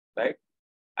pubis, right?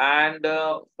 And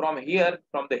from here,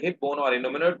 from the hip bone or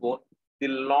innominate bone, the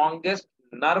longest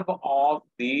nerve of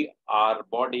the our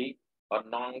body or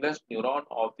longest neuron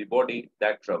of the body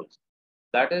that travels,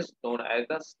 that is known as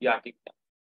the sciatic nerve.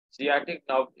 Sciatic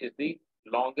nerve is the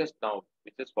longest nerve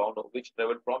which is found, which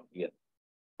travel from here,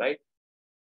 right?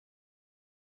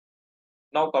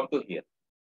 Now come to here.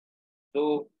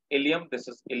 So ilium, this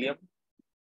is ilium,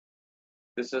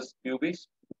 this is pubis,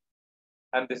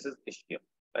 and this is ischium,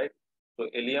 right? So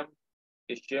ilium,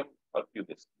 ischium, or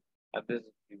pubis, and this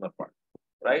is femur part,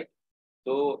 right?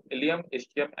 So ilium,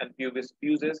 ischium, and pubis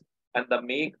fuses, and the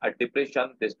make a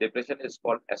depression. This depression is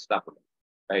called acetabulum,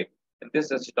 right? In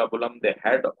this acetabulum, the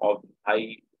head of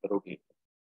thigh rotates.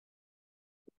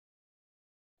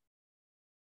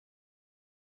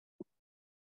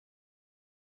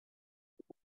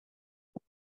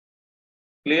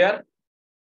 Clear?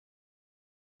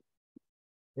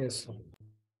 Yes, sir.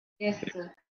 Yes,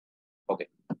 sir. Okay.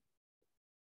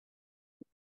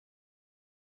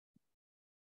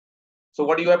 So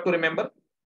what do you have to remember?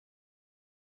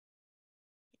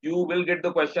 You will get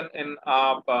the question in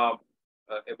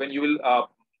when you will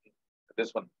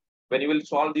this one, when you will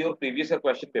solve your previous year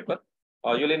question paper.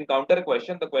 You'll encounter a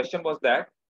question. The question was that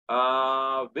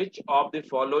which of the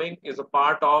following is a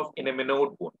part of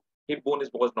innominate bone? Hip bone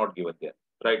was not given there,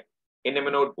 right?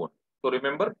 Innominate bone. So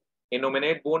remember,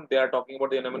 innominate bone, they are talking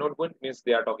about the innominate bone, means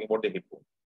they are talking about the hip bone.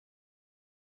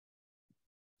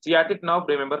 Sciatic nerve,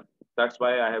 remember, that's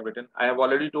why I have written. I have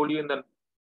already told you in the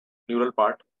neural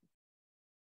part.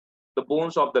 The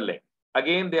bones of the leg.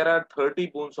 Again, there are 30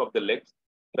 bones of the legs,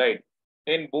 right?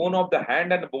 In bone of the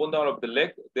hand and bone of the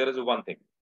leg, there is one thing.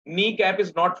 Kneecap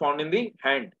is not found in the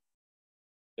hand.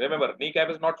 Remember, kneecap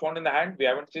is not found in the hand. We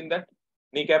haven't seen that.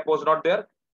 Kneecap was not there.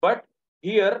 But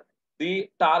here, the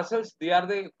tarsals, they are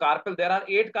the carpal. There are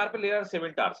 8 carpal, here are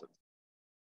 7 tarsals.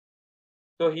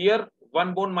 So here,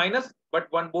 one bone minus, but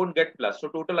one bone get plus. So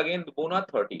total again, the bone are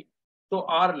 30. So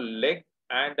our leg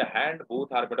and the hand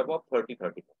both are made up of 30.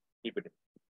 Keep it in.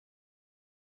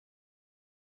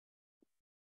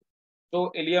 So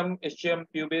ilium, ischium,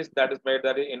 pubis, that is made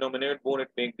that innominate bone, it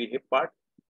makes the hip part.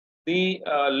 The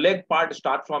leg part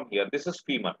starts from here. This is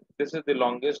femur. This is the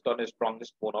longest or the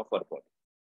strongest bone of our body.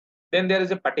 Then there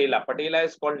is a patella. Patella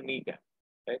is called kneecap.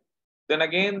 Right? Then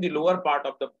again, the lower part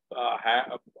of the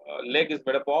leg is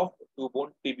made up of 2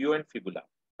 bones, tibia and fibula.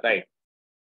 Right?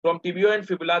 From tibia and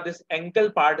fibula, this ankle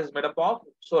part is made up of.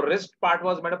 So wrist part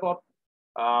was made up of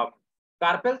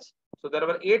carpals. So there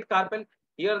were 8 carpal.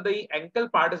 Here the ankle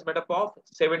part is made up of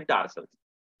 7 tarsals.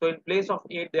 So in place of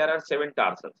 8, there are 7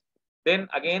 tarsals. Then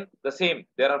again the same.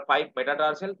 There are 5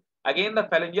 metatarsal. Again the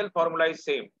phalangeal formula is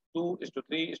same.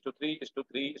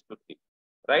 2:3:3:3:3:3.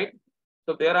 Right?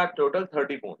 So there are total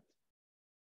 30 bones.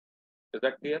 Is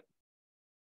that clear?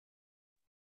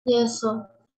 Yes, sir.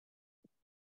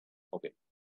 Okay.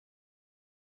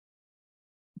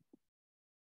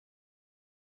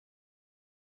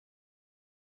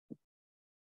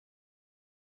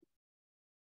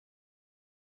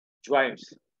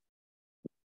 Joints.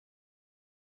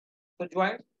 So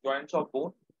joints of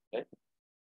bone. Right?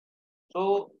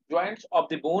 So joints of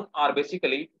the bone are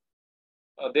basically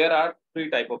there are 3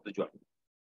 type of the joint.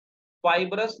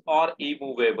 Fibrous or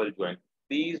immovable joint.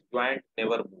 These joints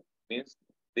never move. Means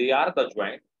they are the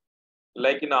joint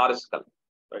like in our skull.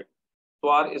 Right. So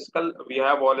our skull, we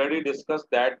have already discussed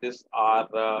that this our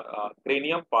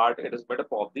cranium part, it is made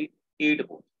up of the 8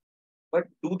 bones. But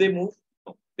do they move?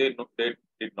 No, they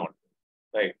did not.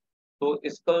 Right. So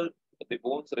skull, the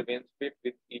bones remain fit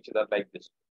with each other like this.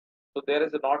 So there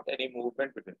is not any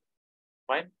movement between them.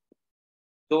 Fine.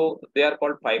 So they are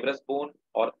called fibrous bone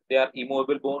or they are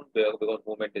immovable bone because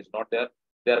movement is not there.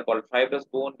 They are called fibrous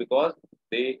bone because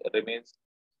they remain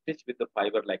stitched with the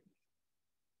fiber like this.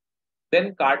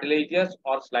 Then cartilaginous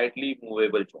or slightly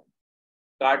movable joint.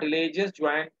 Cartilaginous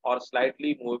joint or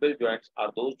slightly movable joints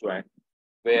are those joints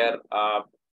where a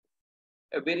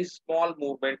very small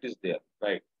movement is there,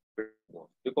 right?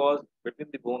 Because between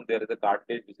the bone there is a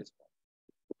cartilage which is small.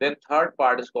 Then third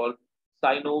part is called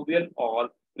synovial or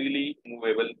freely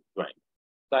movable joint.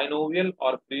 Synovial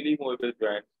or freely movable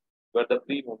joint where the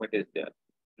free movement is there.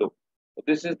 Look,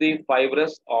 this is the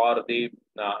fibrous or the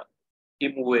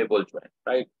immovable joint,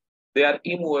 right? They are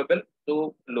immovable.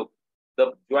 So look,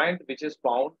 the joint which is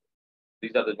found,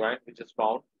 these are the joint which is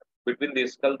found between the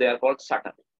skull, they are called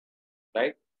sata,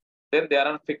 right? Then there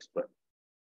are fixed joint.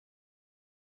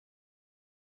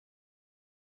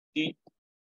 Teeth,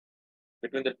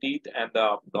 between the teeth and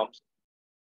the gums,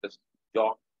 this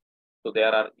jaw. So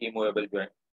there are immovable joint.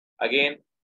 Again,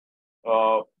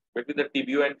 between the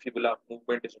tibia and fibula,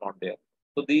 movement is not there.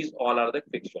 So these all are the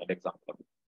fixed joint example.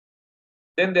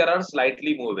 Then there are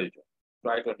slightly movable joints.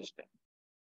 Try to understand.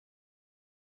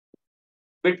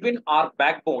 Between our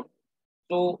backbone,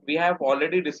 so we have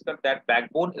already discussed that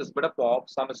backbone is made up of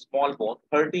some small bone,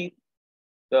 30,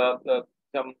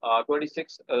 some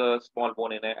 26 small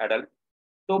bone in an adult.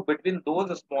 So between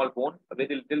those small bone, a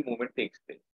very little movement takes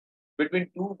place. Between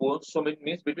 2 bones, so it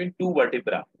means between 2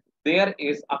 vertebra, there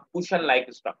is a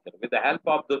cushion-like structure. With the help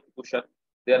of the cushion,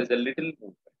 there is a little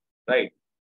movement, right?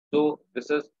 So this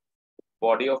is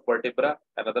body of vertebra,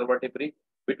 another vertebrae.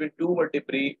 Between 2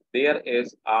 vertebrae, there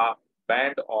is a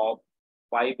band of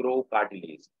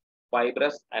fibrocartilage,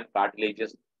 fibrous and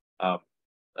cartilaginous uh,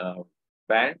 uh,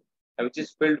 band, which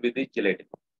is filled with the gelatin,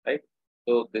 right?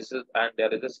 So this is, and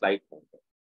there is a slight movement.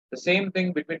 The same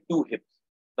thing between 2 hips.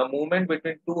 The movement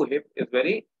between 2 hips is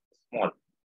very small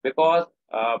because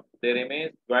they remain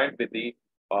joined with the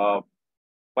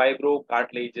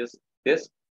fibrocartilaginous disc,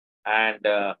 and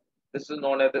this is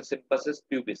known as the symphysis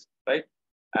pubis, right?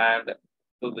 And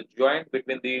so the joint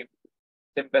between the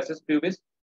symphysis pubis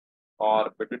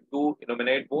or between 2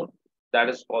 innominate bone, that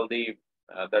is called the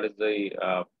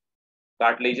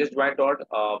cartilaginous joint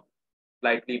or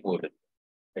slightly movable.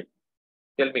 Right?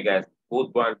 Tell me, guys,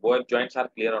 both joints are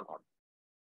clear or not?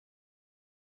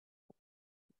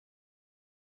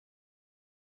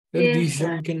 Sir, Yes, these sir.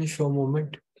 joint can show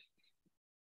movement.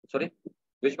 Sorry,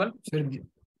 which one? Sir,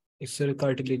 it's a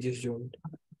cartilaginous joint.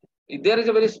 There is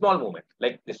a very small movement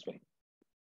like this way.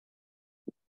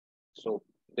 So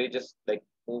they just like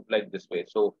move like this way.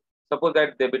 So Suppose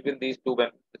that between these two,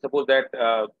 suppose that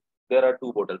there are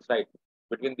two bottles, right?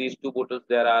 Between these two bottles,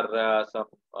 there are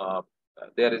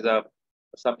there is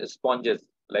some sponges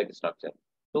like structure.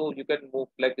 So you can move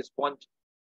like a sponge.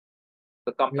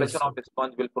 The compression Yes, of the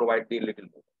sponge will provide the little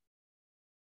movement.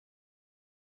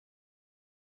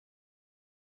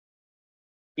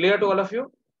 Clear to all of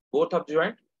you? Both of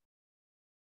joint.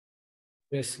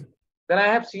 yes, sir. Then I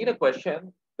have seen a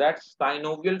question that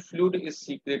synovial fluid is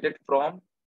secreted from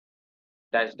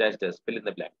dash dash dash. Fill in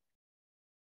the blank.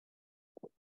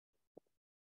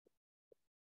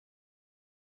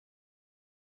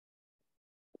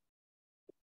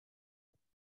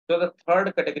 So the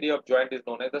third category of joint is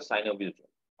known as the synovial joint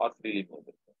or freely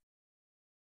movable joint.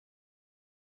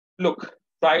 Look,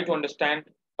 try to understand.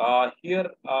 Here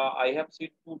I have seen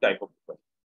two types of questions.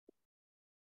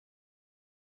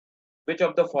 Which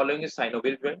of the following is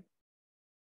synovial joint?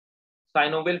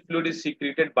 Synovial fluid is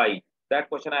secreted by. That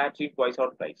question I have seen twice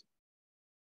or thrice.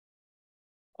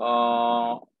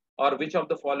 Or which of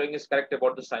the following is correct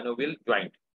about the synovial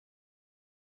joint?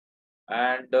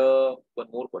 And one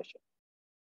more question.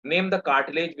 Name the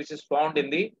cartilage which is found in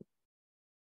the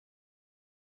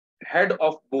head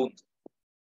of bones.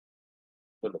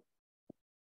 So look.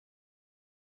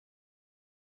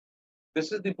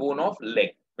 This is the bone of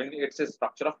leg. When it's a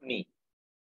structure of knee.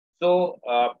 So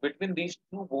between these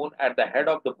two bones at the head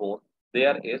of the bone,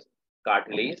 there is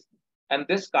cartilage, and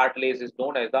this cartilage is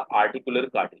known as the articular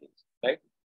cartilage. Right?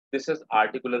 This is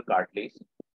articular cartilage.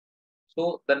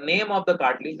 So the name of the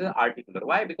cartilage is articular.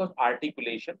 Why? Because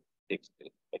articulation takes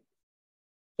place. Right?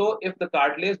 So if the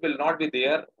cartilage will not be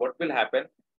there, what will happen?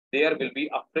 There will be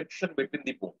a friction between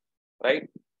the bone, right?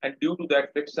 And due to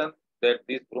that friction, that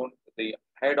this bone, the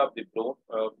head of the bone,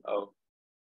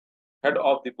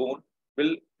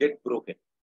 will get broken,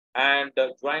 and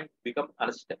the joint become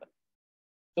unstable.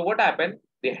 So what happened?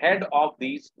 The head of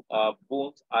these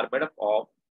bones are made up of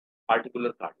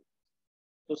articular cartilage.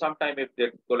 So sometime if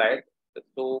they collide,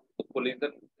 so the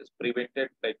collision is prevented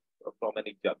like from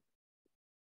any jump.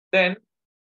 Then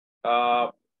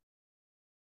uh,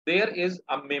 there is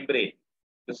a membrane,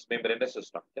 this membranous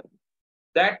structure.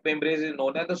 That membrane is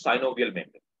known as the synovial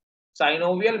membrane.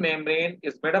 Synovial membrane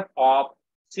is made up of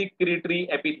secretory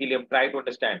epithelium. Try to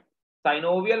understand.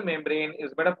 Synovial membrane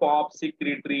is made up of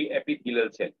secretory epithelial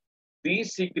cell.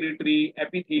 These secretory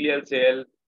epithelial cell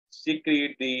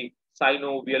secrete the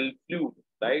synovial fluid,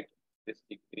 right? This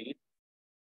secretes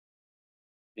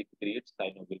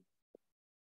synovial.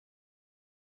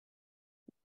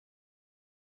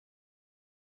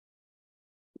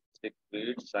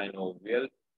 Secretes synovial.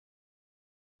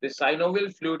 The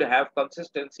synovial fluid have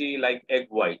consistency like egg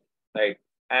white, right?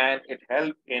 And it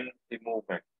helps in the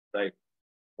movement, right?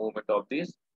 Movement of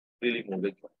these freely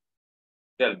moving joint.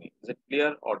 Tell me, is it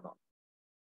clear or not?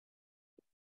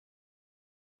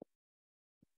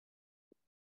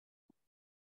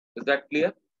 Is that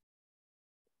clear?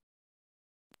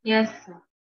 Yes, sir.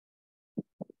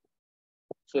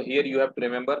 So here you have to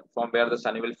remember from where the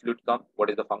synovial fluid comes, what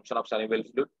is the function of synovial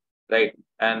fluid, right?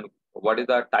 And what is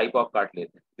the type of cartilage?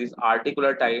 These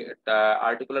articular cartilage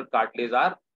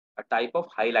are a type of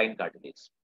hyaline cartilage.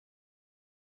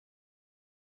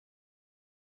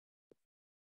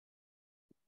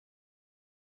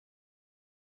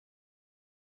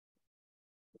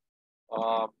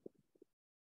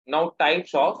 Now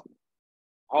types of,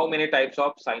 how many types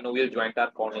of synovial joint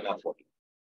are found in our body?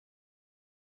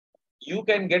 You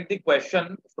can get the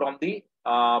question from the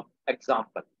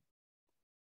example,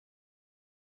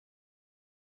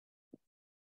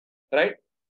 right?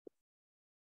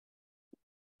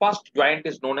 First joint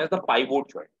is known as the pivot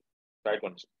joint. Right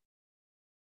one.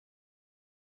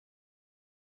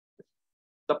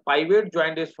 The pivot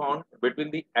joint is found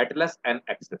between the atlas and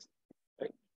axis,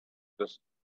 right? Just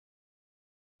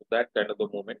that kind of the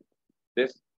movement.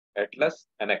 This atlas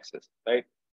and axis, right?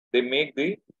 They make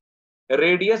the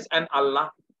radius and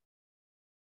ulna,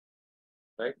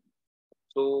 right?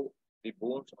 So the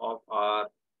bones of our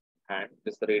hand,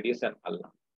 this radius and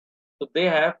ulna. So they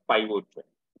have pivot joint.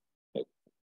 Right?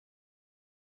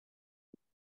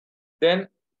 Then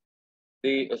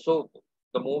the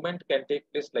movement can take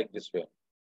place like this way.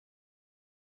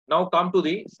 Now come to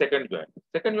the second joint.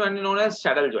 Second joint is known as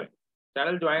saddle joint.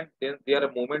 Saddle joint, then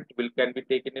their movement can be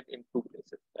taken it in two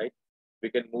places, right? We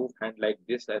can move hand like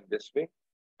this and this way,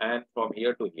 and from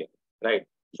here to here, right?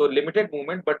 So limited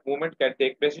movement, but movement can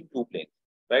take place in two planes,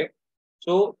 right?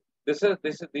 So these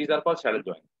are called saddle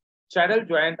joint. Saddle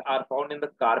joint are found in the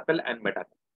carpal and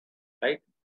metacarpal, right?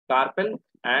 Carpal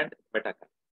and metacarpal.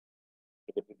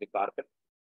 So between the carpal,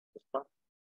 this one,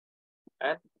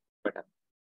 and metacarpal,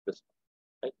 this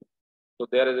one, right? So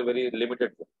there is a very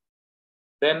limited zone.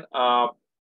 Then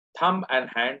thumb and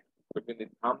hand, between the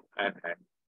thumb and hand.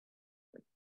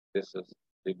 This is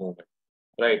the movement,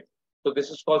 right? So this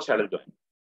is called saddle joint.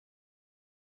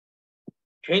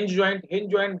 Hinge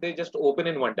joint, they just open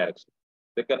in one direction.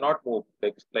 They cannot move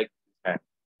like hand.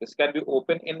 This can be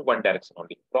open in one direction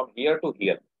only, from here to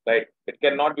here, right? It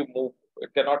cannot be moved.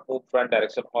 It cannot move front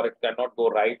direction, or it cannot go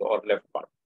right or left part,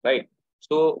 right?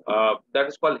 So that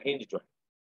is called hinge joint.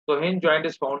 So hinge joint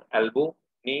is found elbow,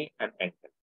 knee, and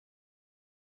ankle.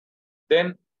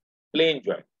 Then plane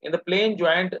joint. In the plane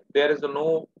joint, there is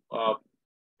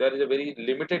there is a very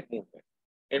limited movement.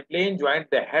 In plane joint,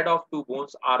 the head of two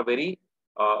bones are very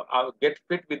get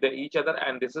fit with each other,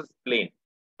 and this is plane,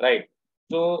 right?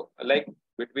 So like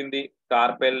between the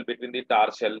carpal, between the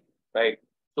tarsal, right?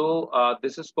 So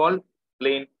this is called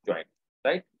plane joint,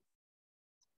 right?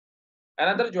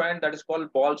 Another joint that is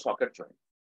called ball socket joint.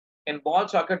 In ball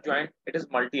socket joint, it is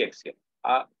multi-axial.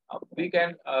 We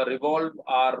can revolve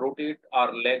or rotate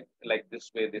our leg like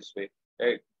this way,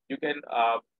 right? You can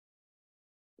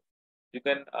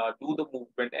do the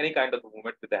movement, any kind of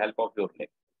movement with the help of your leg.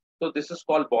 So this is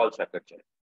called ball socket joint.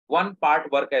 One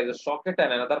part work as a socket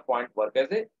and another point work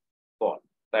as a ball,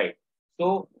 right?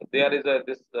 So there is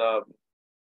this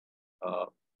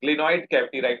glenoid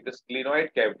cavity, right? This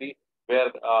glenoid cavity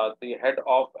where the head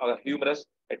of humerus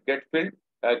it get fit.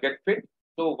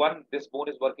 So one this bone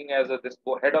is working as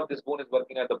head of this bone is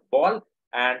working as a ball,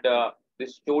 and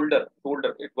this shoulder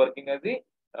it working as a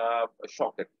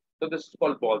socket. So this is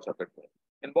called ball socket joint.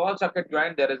 In ball socket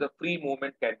joint, there is a free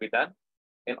movement can be done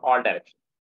in all directions,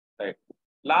 right?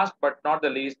 Last but not the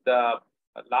least, the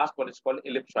last one is called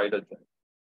ellipsoidal joint.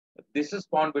 This is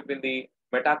found between the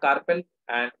metacarpal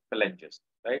and phalanges,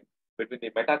 right? Between the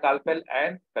metacarpal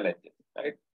and phalanges,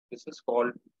 right? This is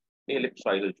called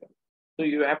ellipsoidal joint. So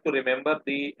you have to remember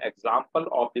the example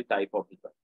of the type of the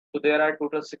joint. So there are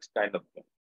total 6 kind of joint: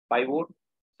 pivot,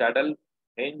 saddle,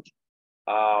 hinge,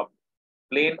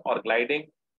 plane or gliding,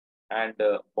 and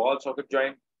ball socket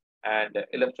joint, and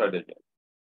ellipsoidal joint.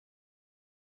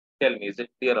 Tell me, is it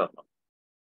clear or not?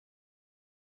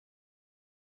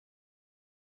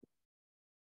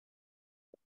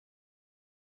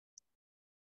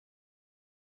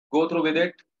 Go through with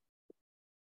it.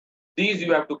 These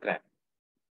you have to crack.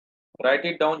 Write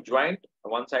it down joint.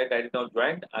 One side write it down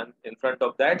joint, and in front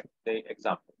of that the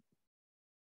example.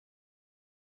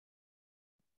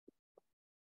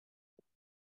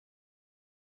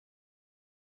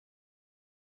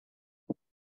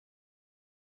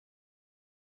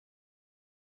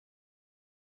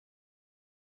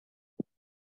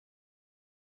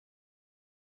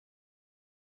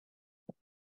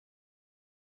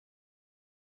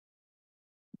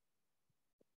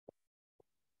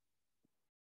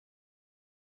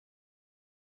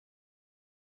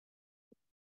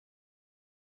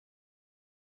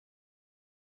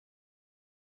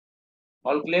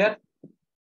 All clear?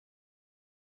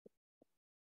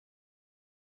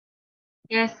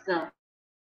 Yes, sir.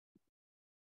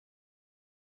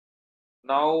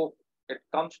 Now it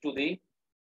comes to the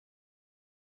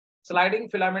sliding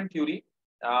filament theory.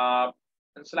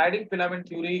 In sliding filament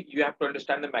theory, you have to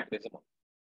understand the mechanism.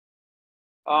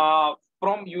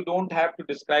 From you don't have to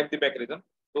describe the mechanism.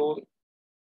 So,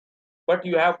 but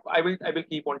you have. I will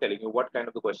keep on telling you what kind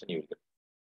of the question you will get.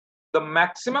 The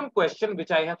maximum question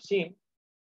which I have seen,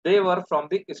 they were from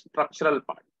the structural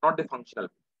part, not the functional.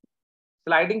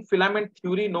 Sliding filament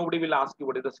theory, nobody will ask you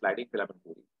what is the sliding filament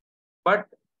theory, but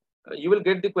you will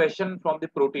get the question from the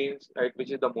proteins, right?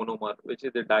 Which is the monomer, which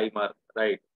is the dimer,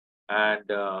 right? And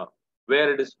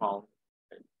where it is found.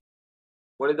 Right?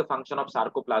 What is the function of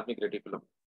sarcoplasmic reticulum?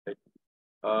 Right?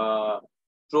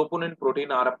 Troponin protein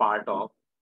are a part of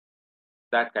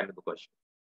that kind of a question.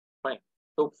 Fine.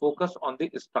 So focus on the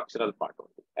structural part of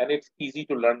it, and it's easy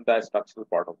to learn the structural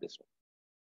part of this one.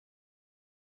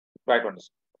 Try to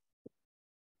understand.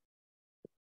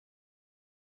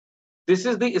 This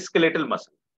is the skeletal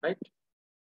muscle, right?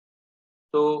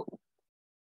 So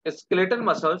skeletal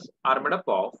muscles are made up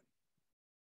of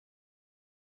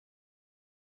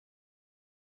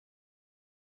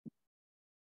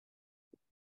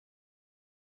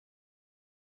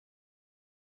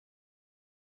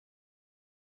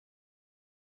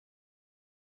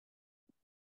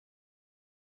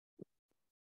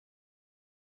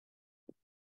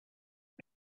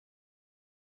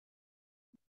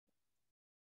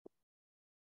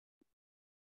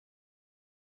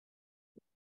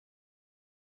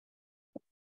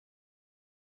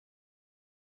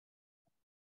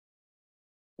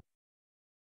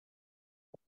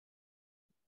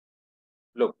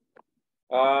look.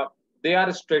 they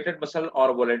are striated muscle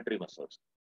or voluntary muscles.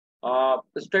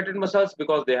 Striated muscles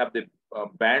because they have the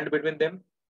band between them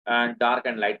and dark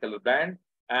and light color band,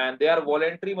 and they are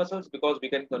voluntary muscles because we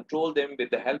can control them with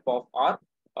the help of our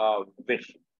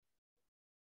wish.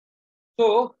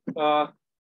 So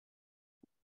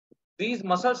these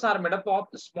muscles are made up of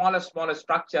small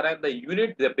structure, and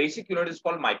the basic unit is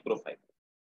called microfiber.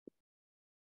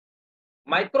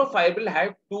 Microfiber will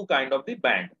have two kind of the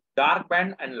band, dark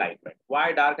band and light band.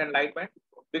 Why dark and light band?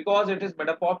 Because it is made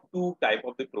up of two type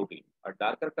of the protein, a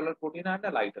darker color protein and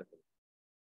a lighter color.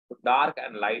 So dark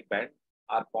and light band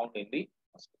are found in the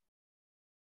muscle.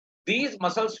 These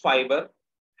muscles fiber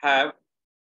have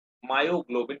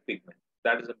myoglobin pigment.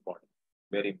 That is important,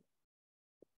 very important.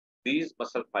 These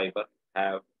muscle fiber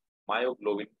have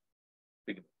myoglobin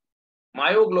pigment.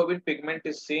 Myoglobin pigment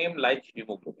is same like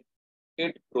hemoglobin.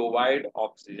 It provides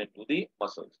oxygen to the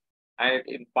muscles and it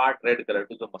impart red color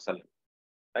to the muscle,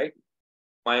 right?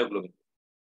 Myoglobin.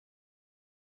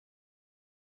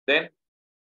 Then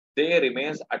they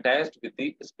remains attached with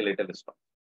the skeletal structure.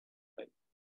 Right?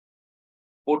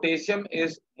 Potassium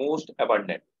is most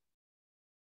abundant.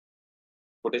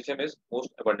 Potassium is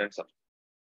most abundant substance.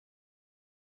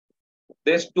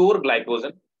 They store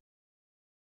glycogen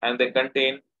and they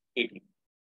contain ATP.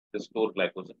 They store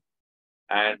glycogen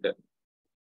and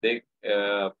they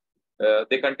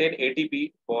contain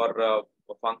ATP for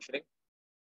functioning.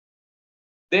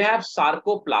 They have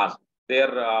sarcoplasm.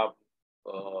 Their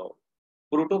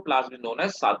protoplasm is known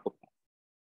as sarcoplasm.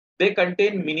 They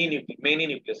contain many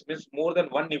nucleus, means more than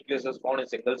one nucleus is found in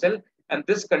single cell, and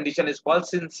this condition is called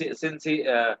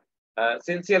syncytial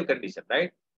condition,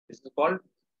 right? This is called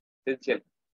syncytial.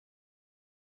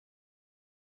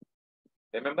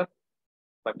 Remember,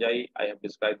 Panjai, I have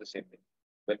described the same thing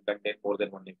when contain more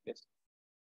than one nucleus.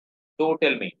 So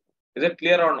tell me, is it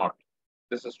clear or not?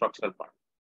 This is structural part.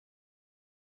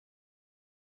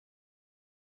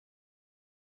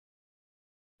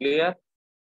 Clear?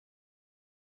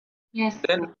 Yes.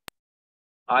 Then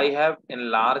I have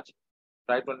enlarged,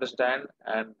 try to understand,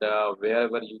 and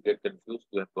wherever you get confused,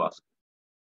 you have to ask.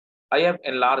 I have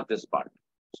enlarged this part.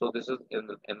 So this is in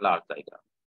the enlarged diagram.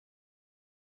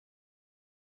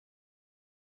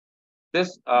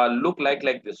 This look like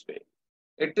this way.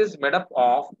 It is made up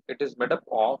of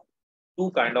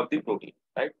two kind of the protein,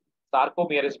 right?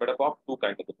 Sarcomere is made up of two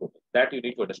kind of the protein. That you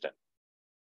need to understand.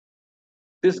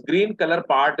 This green color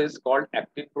part is called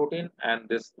actin protein, and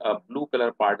this blue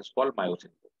color part is called myosin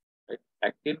protein, right?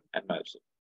 Actin and myosin.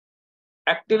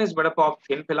 Actin is made up of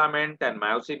thin filament, and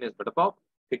myosin is made up of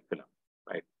thick filament,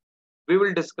 right? We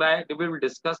will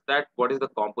discuss that what is the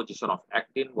composition of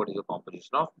actin, what is the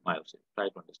composition of myosin. Try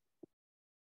to understand.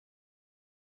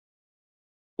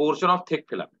 Portion of thick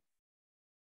filament.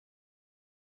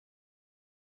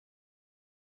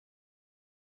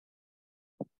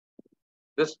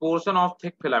 This portion of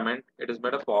thick filament, it is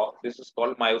made up of, this is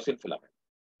called myosin filament.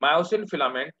 Myosin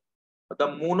filament, the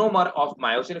monomer of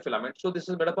myosin filament, so this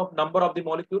is made up of number of the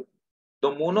molecule.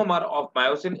 The monomer of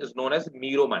myosin is known as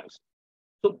meromyosin.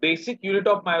 So basic unit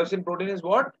of myosin protein is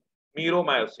what?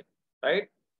 Meromyosin, right?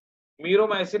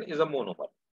 Meromyosin is a monomer.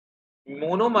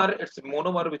 It's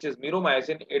monomer which is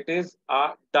meromyosin. It is a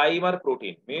dimer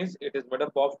protein, means it is made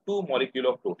up of two molecules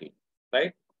of protein,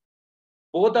 right?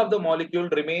 Both of the molecule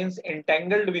remains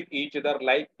entangled with each other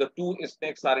like the two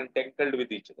snakes are entangled with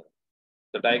each other.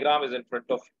 The diagram is in front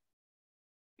of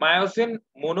you. Myosin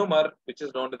monomer, which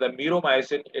is known as the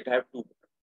meromyosin, it have two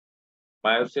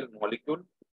myosin molecule.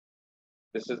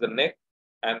 This is the neck,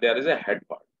 and there is a head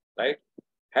part, right?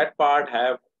 Head part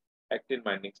have actin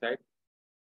binding site.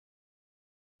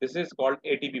 This is called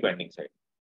ATP binding site.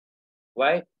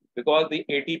 Why? Because the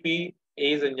ATP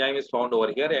ACE enzyme is found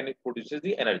over here and it produces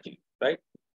the energy, right?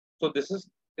 So this is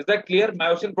that clear?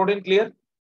 Myosin protein clear?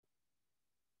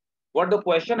 What the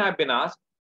question have been asked,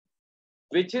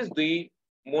 which is the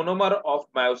monomer of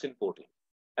myosin protein?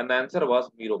 And the answer was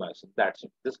meromyosin. That's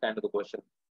it. This kind of the question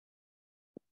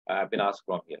I have been asked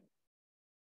from here.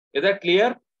 Is that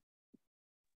clear?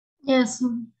 Yes,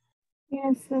 sir.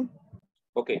 Yes, sir.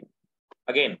 Okay.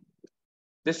 Again,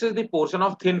 this is the portion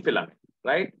of thin filament,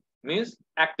 right? Means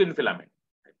actin filament.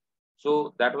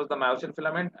 So that was the myosin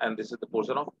filament, and this is the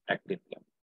portion of actin filament.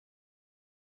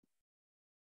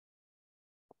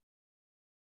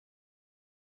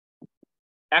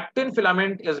 Actin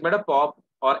filament is made up of,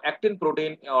 or actin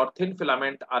protein or thin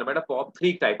filament are made up of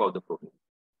three type of the protein.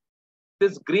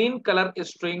 This green color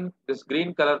string, this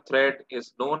green color thread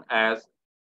is known as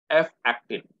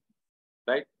F-actin,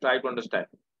 right? Try to understand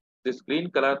this green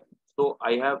color. So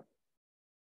I have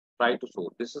tried to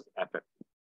show this is F-actin.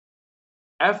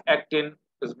 F-actin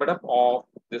is made up of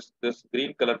this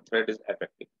green color thread is F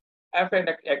actin. F and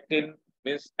actin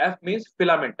means F means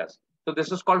filamentous. So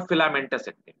this is called filamentous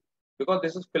actin because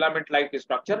this is filament-like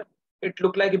structure. It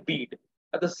look like a bead.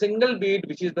 The single bead,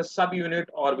 which is the subunit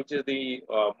or which is the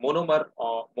monomer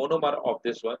of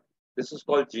this one, this is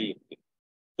called G actin.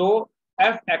 So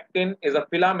F actin is a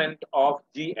filament of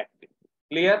G actin.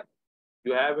 Clear?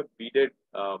 You have a beaded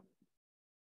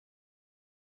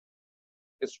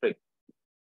string.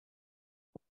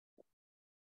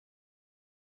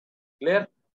 Clear?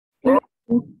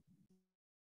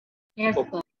 Yes, Okay.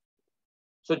 sir.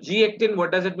 So G actin,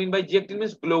 what does it mean by G actin?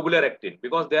 Means globular actin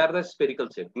because they are the spherical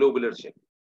shape, globular shape.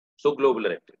 So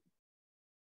globular actin.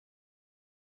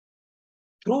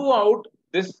 Throughout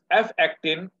this F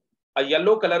actin, a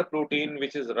yellow color protein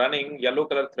which is running, yellow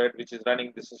color thread which is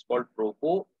running, this is called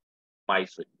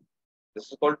tropomyosin.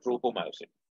 This is called tropomyosin.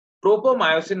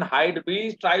 Tropomyosin hide.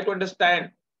 We try to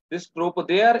understand this tropo.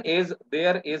 There is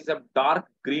a dark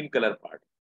green color part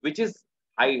which is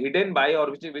hidden by or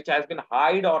which has been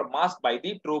hide or masked by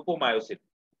the tropomyosin.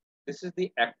 This is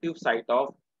the active site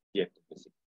of the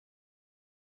activity.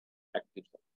 Active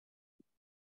site.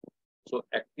 So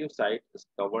active site is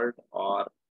covered or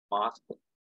masked.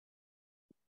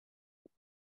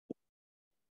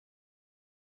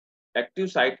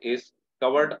 Active site is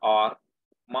covered or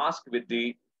masked with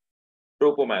the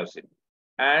tropomyosin.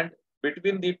 And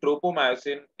between the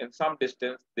tropomyosin, in some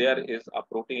distance, there is a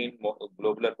protein,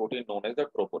 globular protein known as the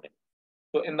troponin.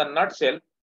 So in the nutshell,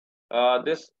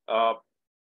 this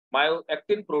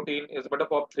myoactin protein is made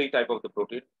up of three types of the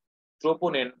protein: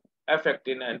 troponin,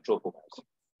 F-actin, and tropomyosin.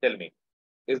 Tell me,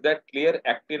 is that clear?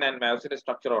 Actin and myosin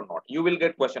structure or not? You will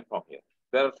get question from here.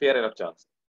 There are fair enough chance.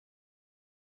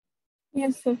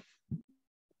 Yes, sir.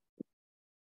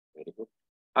 Very good.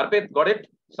 Harpreet, got it?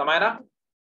 Samayana?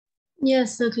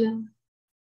 Yes, sir. Clear.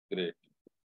 Great.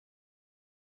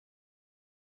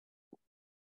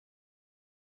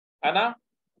 Anna,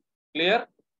 clear?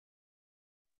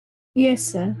 Yes,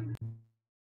 sir.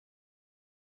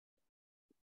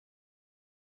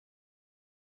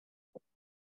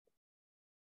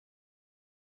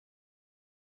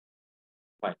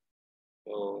 Fine.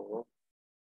 So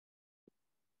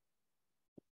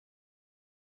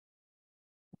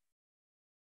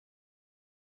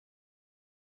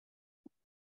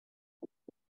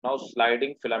now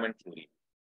sliding filament theory.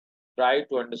 Try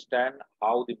to understand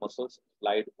how the muscles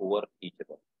slide over each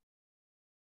other.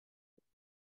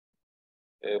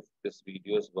 If this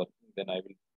video is working, then I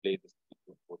will play this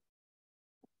video for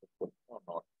or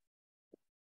not.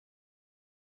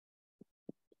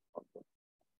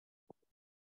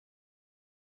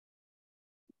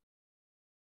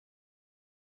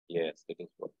 Yes, it is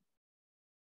working.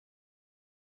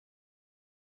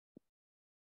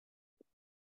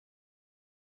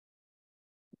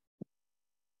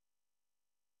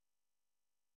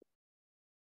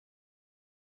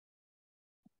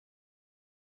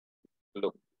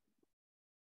 Look,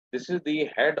 this is the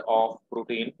head of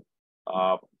protein.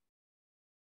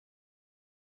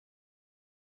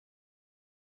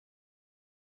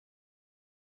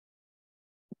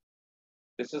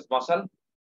 This is muscle,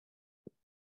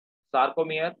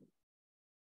 sarcomere,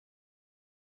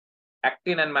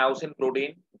 actin and myosin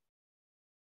protein,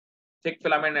 thick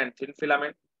filament and thin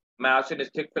filament. Myosin is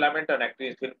thick filament and actin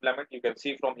is thin filament. You can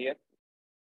see from here.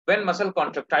 When muscle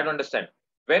contract, try to understand.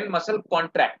 When muscle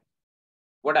contract,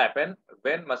 what happened?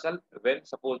 When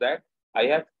suppose that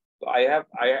I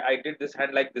did this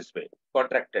hand like this way,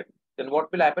 contracted. Then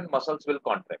what will happen? Muscles will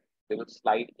contract. They will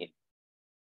slide in.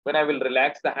 When I will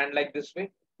relax the hand like this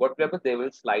way, what will happen? They will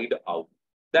slide out.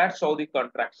 That's how the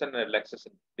contraction and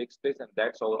relaxation takes place, and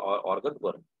that's how our organ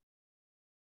works.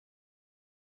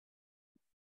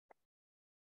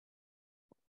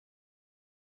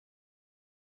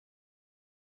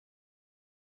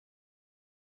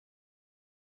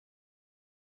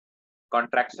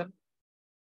 Contraction.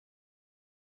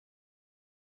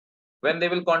 When they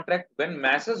will contract, when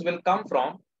masses will come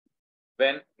from,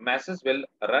 when masses will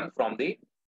run from the,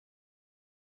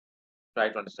 try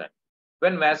to understand.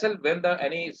 When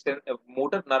any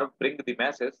motor nerve bring the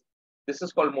masses, this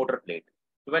is called motor plate.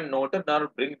 So when motor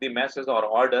nerve bring the masses or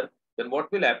order, then what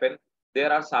will happen?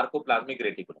 There are sarcoplasmic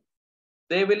reticulum.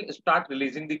 They will start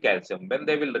releasing the calcium. When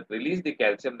they will release the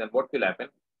calcium, then what will happen?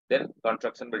 Then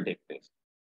contraction will take place.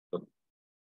 So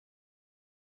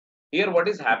here what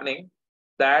is happening,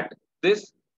 that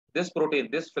this protein,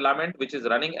 this filament which is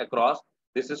running across,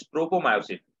 this is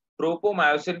tropomyosin.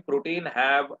 Tropomyosin protein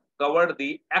have covered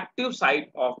the active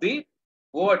site of the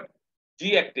what?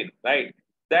 G actin, right?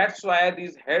 That's why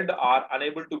these head are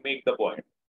unable to make the point.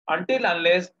 Until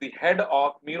unless the head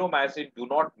of myromycin do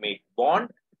not make bond,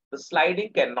 the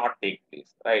sliding cannot take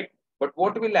place, right? But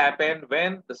what will happen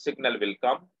when the signal will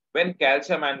come? When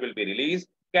calcium ion will be released,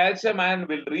 calcium ion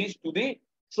will reach to the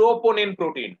troponin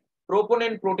protein.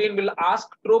 Troponin protein will ask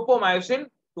tropomyosin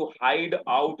to hide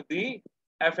out the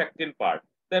affecting part.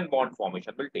 Then bond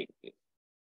formation will take place.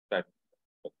 That.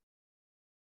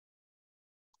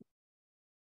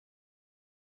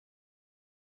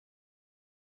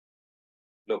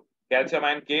 Look, calcium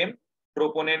ion came,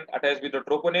 troponin attached with the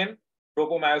troponin,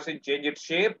 tropomyosin change its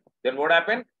shape. Then what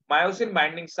happened? Myosin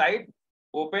binding site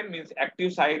open means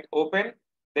active site open.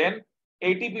 Then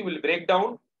ATP will break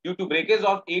down. Due to breakage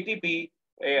of ATP,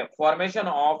 a formation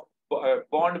of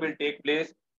bond will take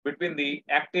place between the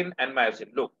actin and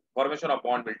myosin. Look, formation of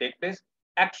bond will take place.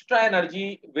 Extra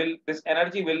energy will, this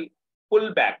energy will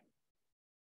pull back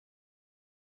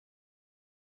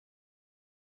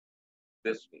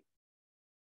this way.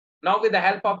 Now, with the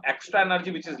help of extra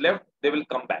energy which is left, they will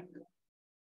come back.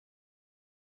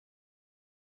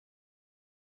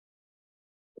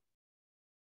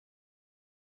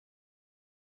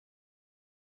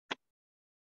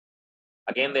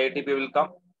 Again, the ATP will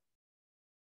come.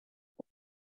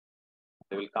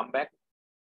 They will come back.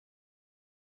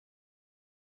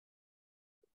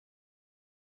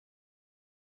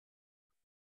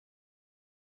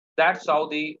 That's how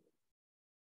the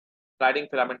sliding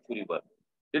filament theory works.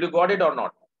 Did you got it or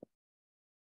not?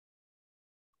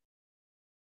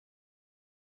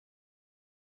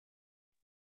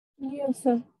 Yes,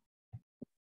 sir.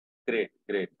 Great,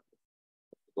 great.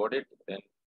 Got it? Then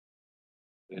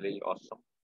really awesome.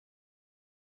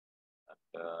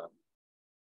 And,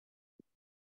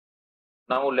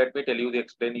 now let me tell you,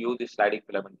 explain you the sliding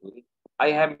filament theory.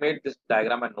 I have made this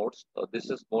diagram and notes. So this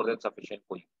is more than sufficient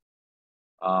for you.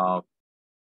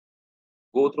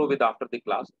 Go through with after the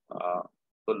class.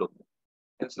 So look,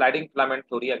 in sliding filament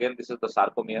theory, again, this is the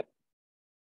sarcomere.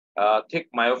 Thick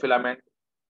myofilament,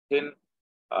 thin.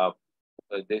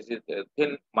 This is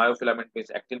thin myofilament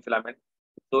means actin filament.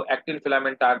 So actin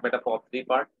filament are made up of three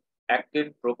parts: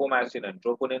 actin, tropomyosin, and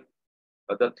troponin.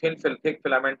 The thick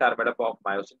filament are made up of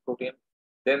myosin protein.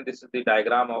 Then this is the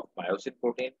diagram of myosin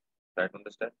protein. Try to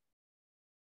understand.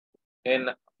 In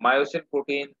myosin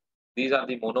protein, these are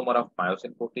the monomer of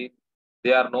myosin protein.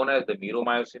 They are known as the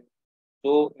myromyosin.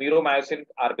 So myromyosin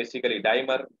are basically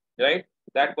dimer, right?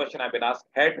 That question I've been asked.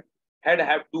 Head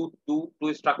have two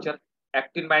structure: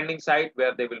 actin binding site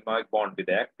where they will make bond with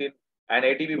the actin, and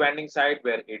ATP binding site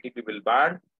where ATP will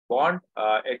bond.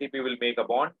 ATP will make a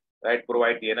bond, right?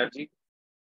 Provide the energy.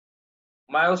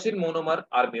 Myosin monomer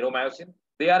are myromyosin.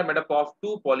 They are made up of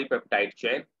two polypeptide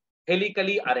chain,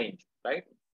 helically arranged, right?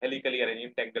 Helically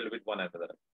arranged, entangled with one another.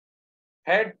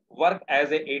 Head work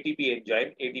as a ATP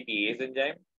enzyme, ATPase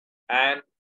enzyme, and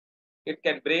it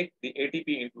can break the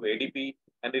ATP into ADP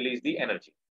and release the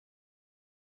energy.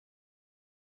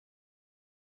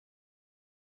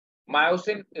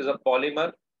 Myosin is a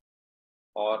polymer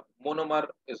or monomer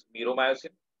is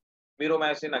myromyosin.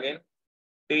 Myromyosin again,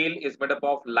 tail is made up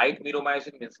of light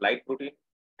myromyosin means light protein.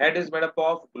 Head is made up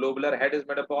of globular head is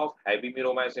made up of heavy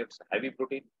myromyosin, it's heavy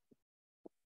protein.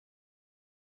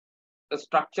 The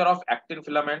structure of actin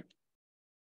filament.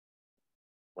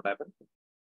 What happened?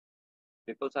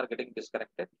 People are getting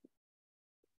disconnected.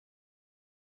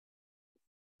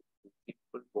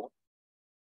 People don't.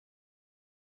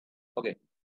 Okay.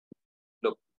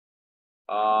 Look.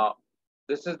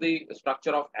 This is the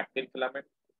structure of actin filament.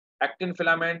 Actin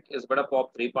filament is made up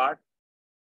of three parts: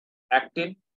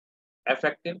 actin,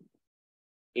 effectin,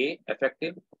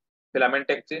 effectin,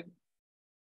 filamentectin.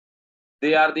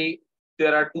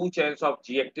 There are two chains of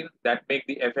G-actin that make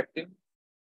the effectin.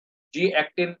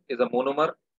 G-actin is a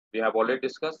monomer, we have already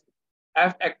discussed.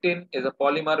 F-actin is a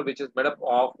polymer which is made up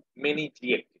of many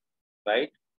G-actin,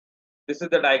 right? This is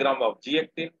the diagram of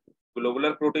G-actin,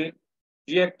 globular protein.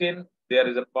 G-actin, there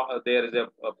is a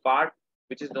part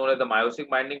which is known as the myosin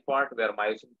binding part where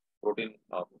myosin protein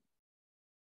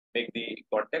make the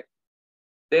contact.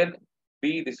 Then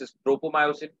B, this is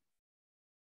tropomyosin.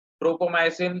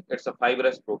 Tropomyosin, it's a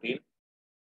fibrous protein.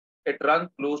 It runs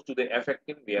close to the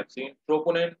effectin. We have seen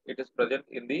troponin, it is present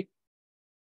in the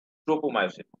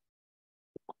tropomyosin.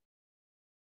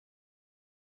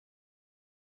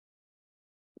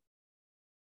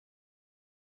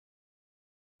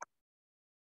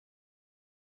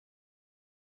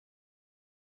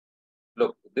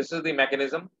 Look, this is the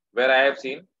mechanism where I have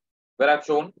seen, where I've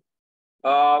shown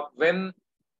when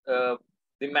the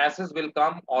masses will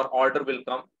come or order will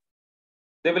come,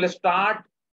 they will start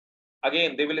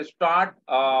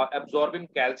absorbing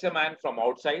calcium ion from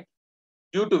outside,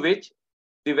 due to which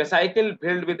The vesicle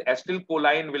filled with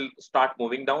acetylcholine will start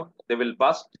moving down. They will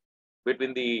burst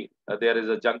between the, there is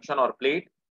a junction or plate,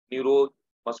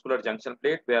 neuromuscular junction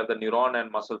plate, where the neuron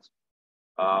and muscles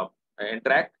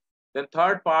interact. Then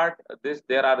third part,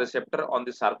 there are receptor on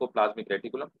the sarcoplasmic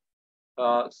reticulum.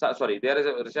 There is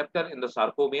a receptor in the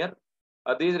sarcomere.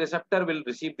 These receptor will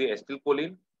receive the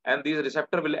acetylcholine, and these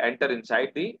receptor will enter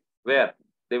inside the, where?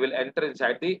 They will enter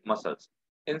inside the muscles.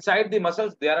 Inside the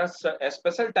muscles, there are a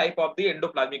special type of the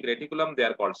endoplasmic reticulum. They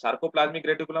are called sarcoplasmic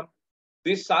reticulum.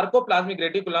 This sarcoplasmic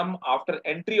reticulum, after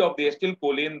entry of the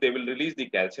acetylcholine, they will release the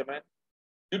calcium ion.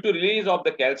 Due to release of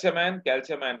the calcium ion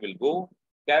will go.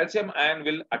 Calcium ion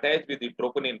will attach with the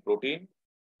troponin protein.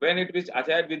 When it is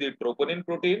attached with the troponin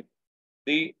protein,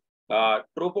 the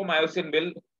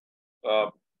tropomyosin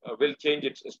will change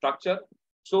its structure.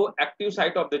 So active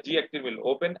site of the G actin will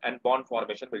open and bond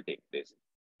formation will take place.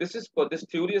 This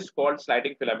theory is called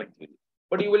sliding filament theory.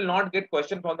 But you will not get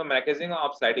question from the mechanism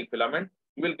of sliding filament.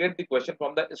 You will get the question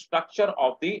from the structure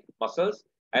of the muscles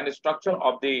and structure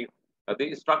of the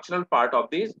structural part of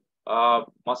these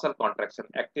muscle contraction,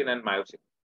 actin and myosin.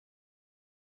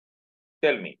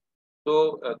 Tell me.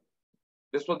 So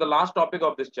this was the last topic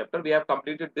of this chapter. We have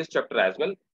completed this chapter as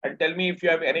well. And tell me if you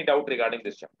have any doubt regarding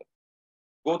this chapter.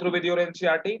 Go through with your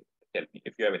NCERT. Tell me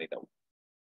if you have any doubt.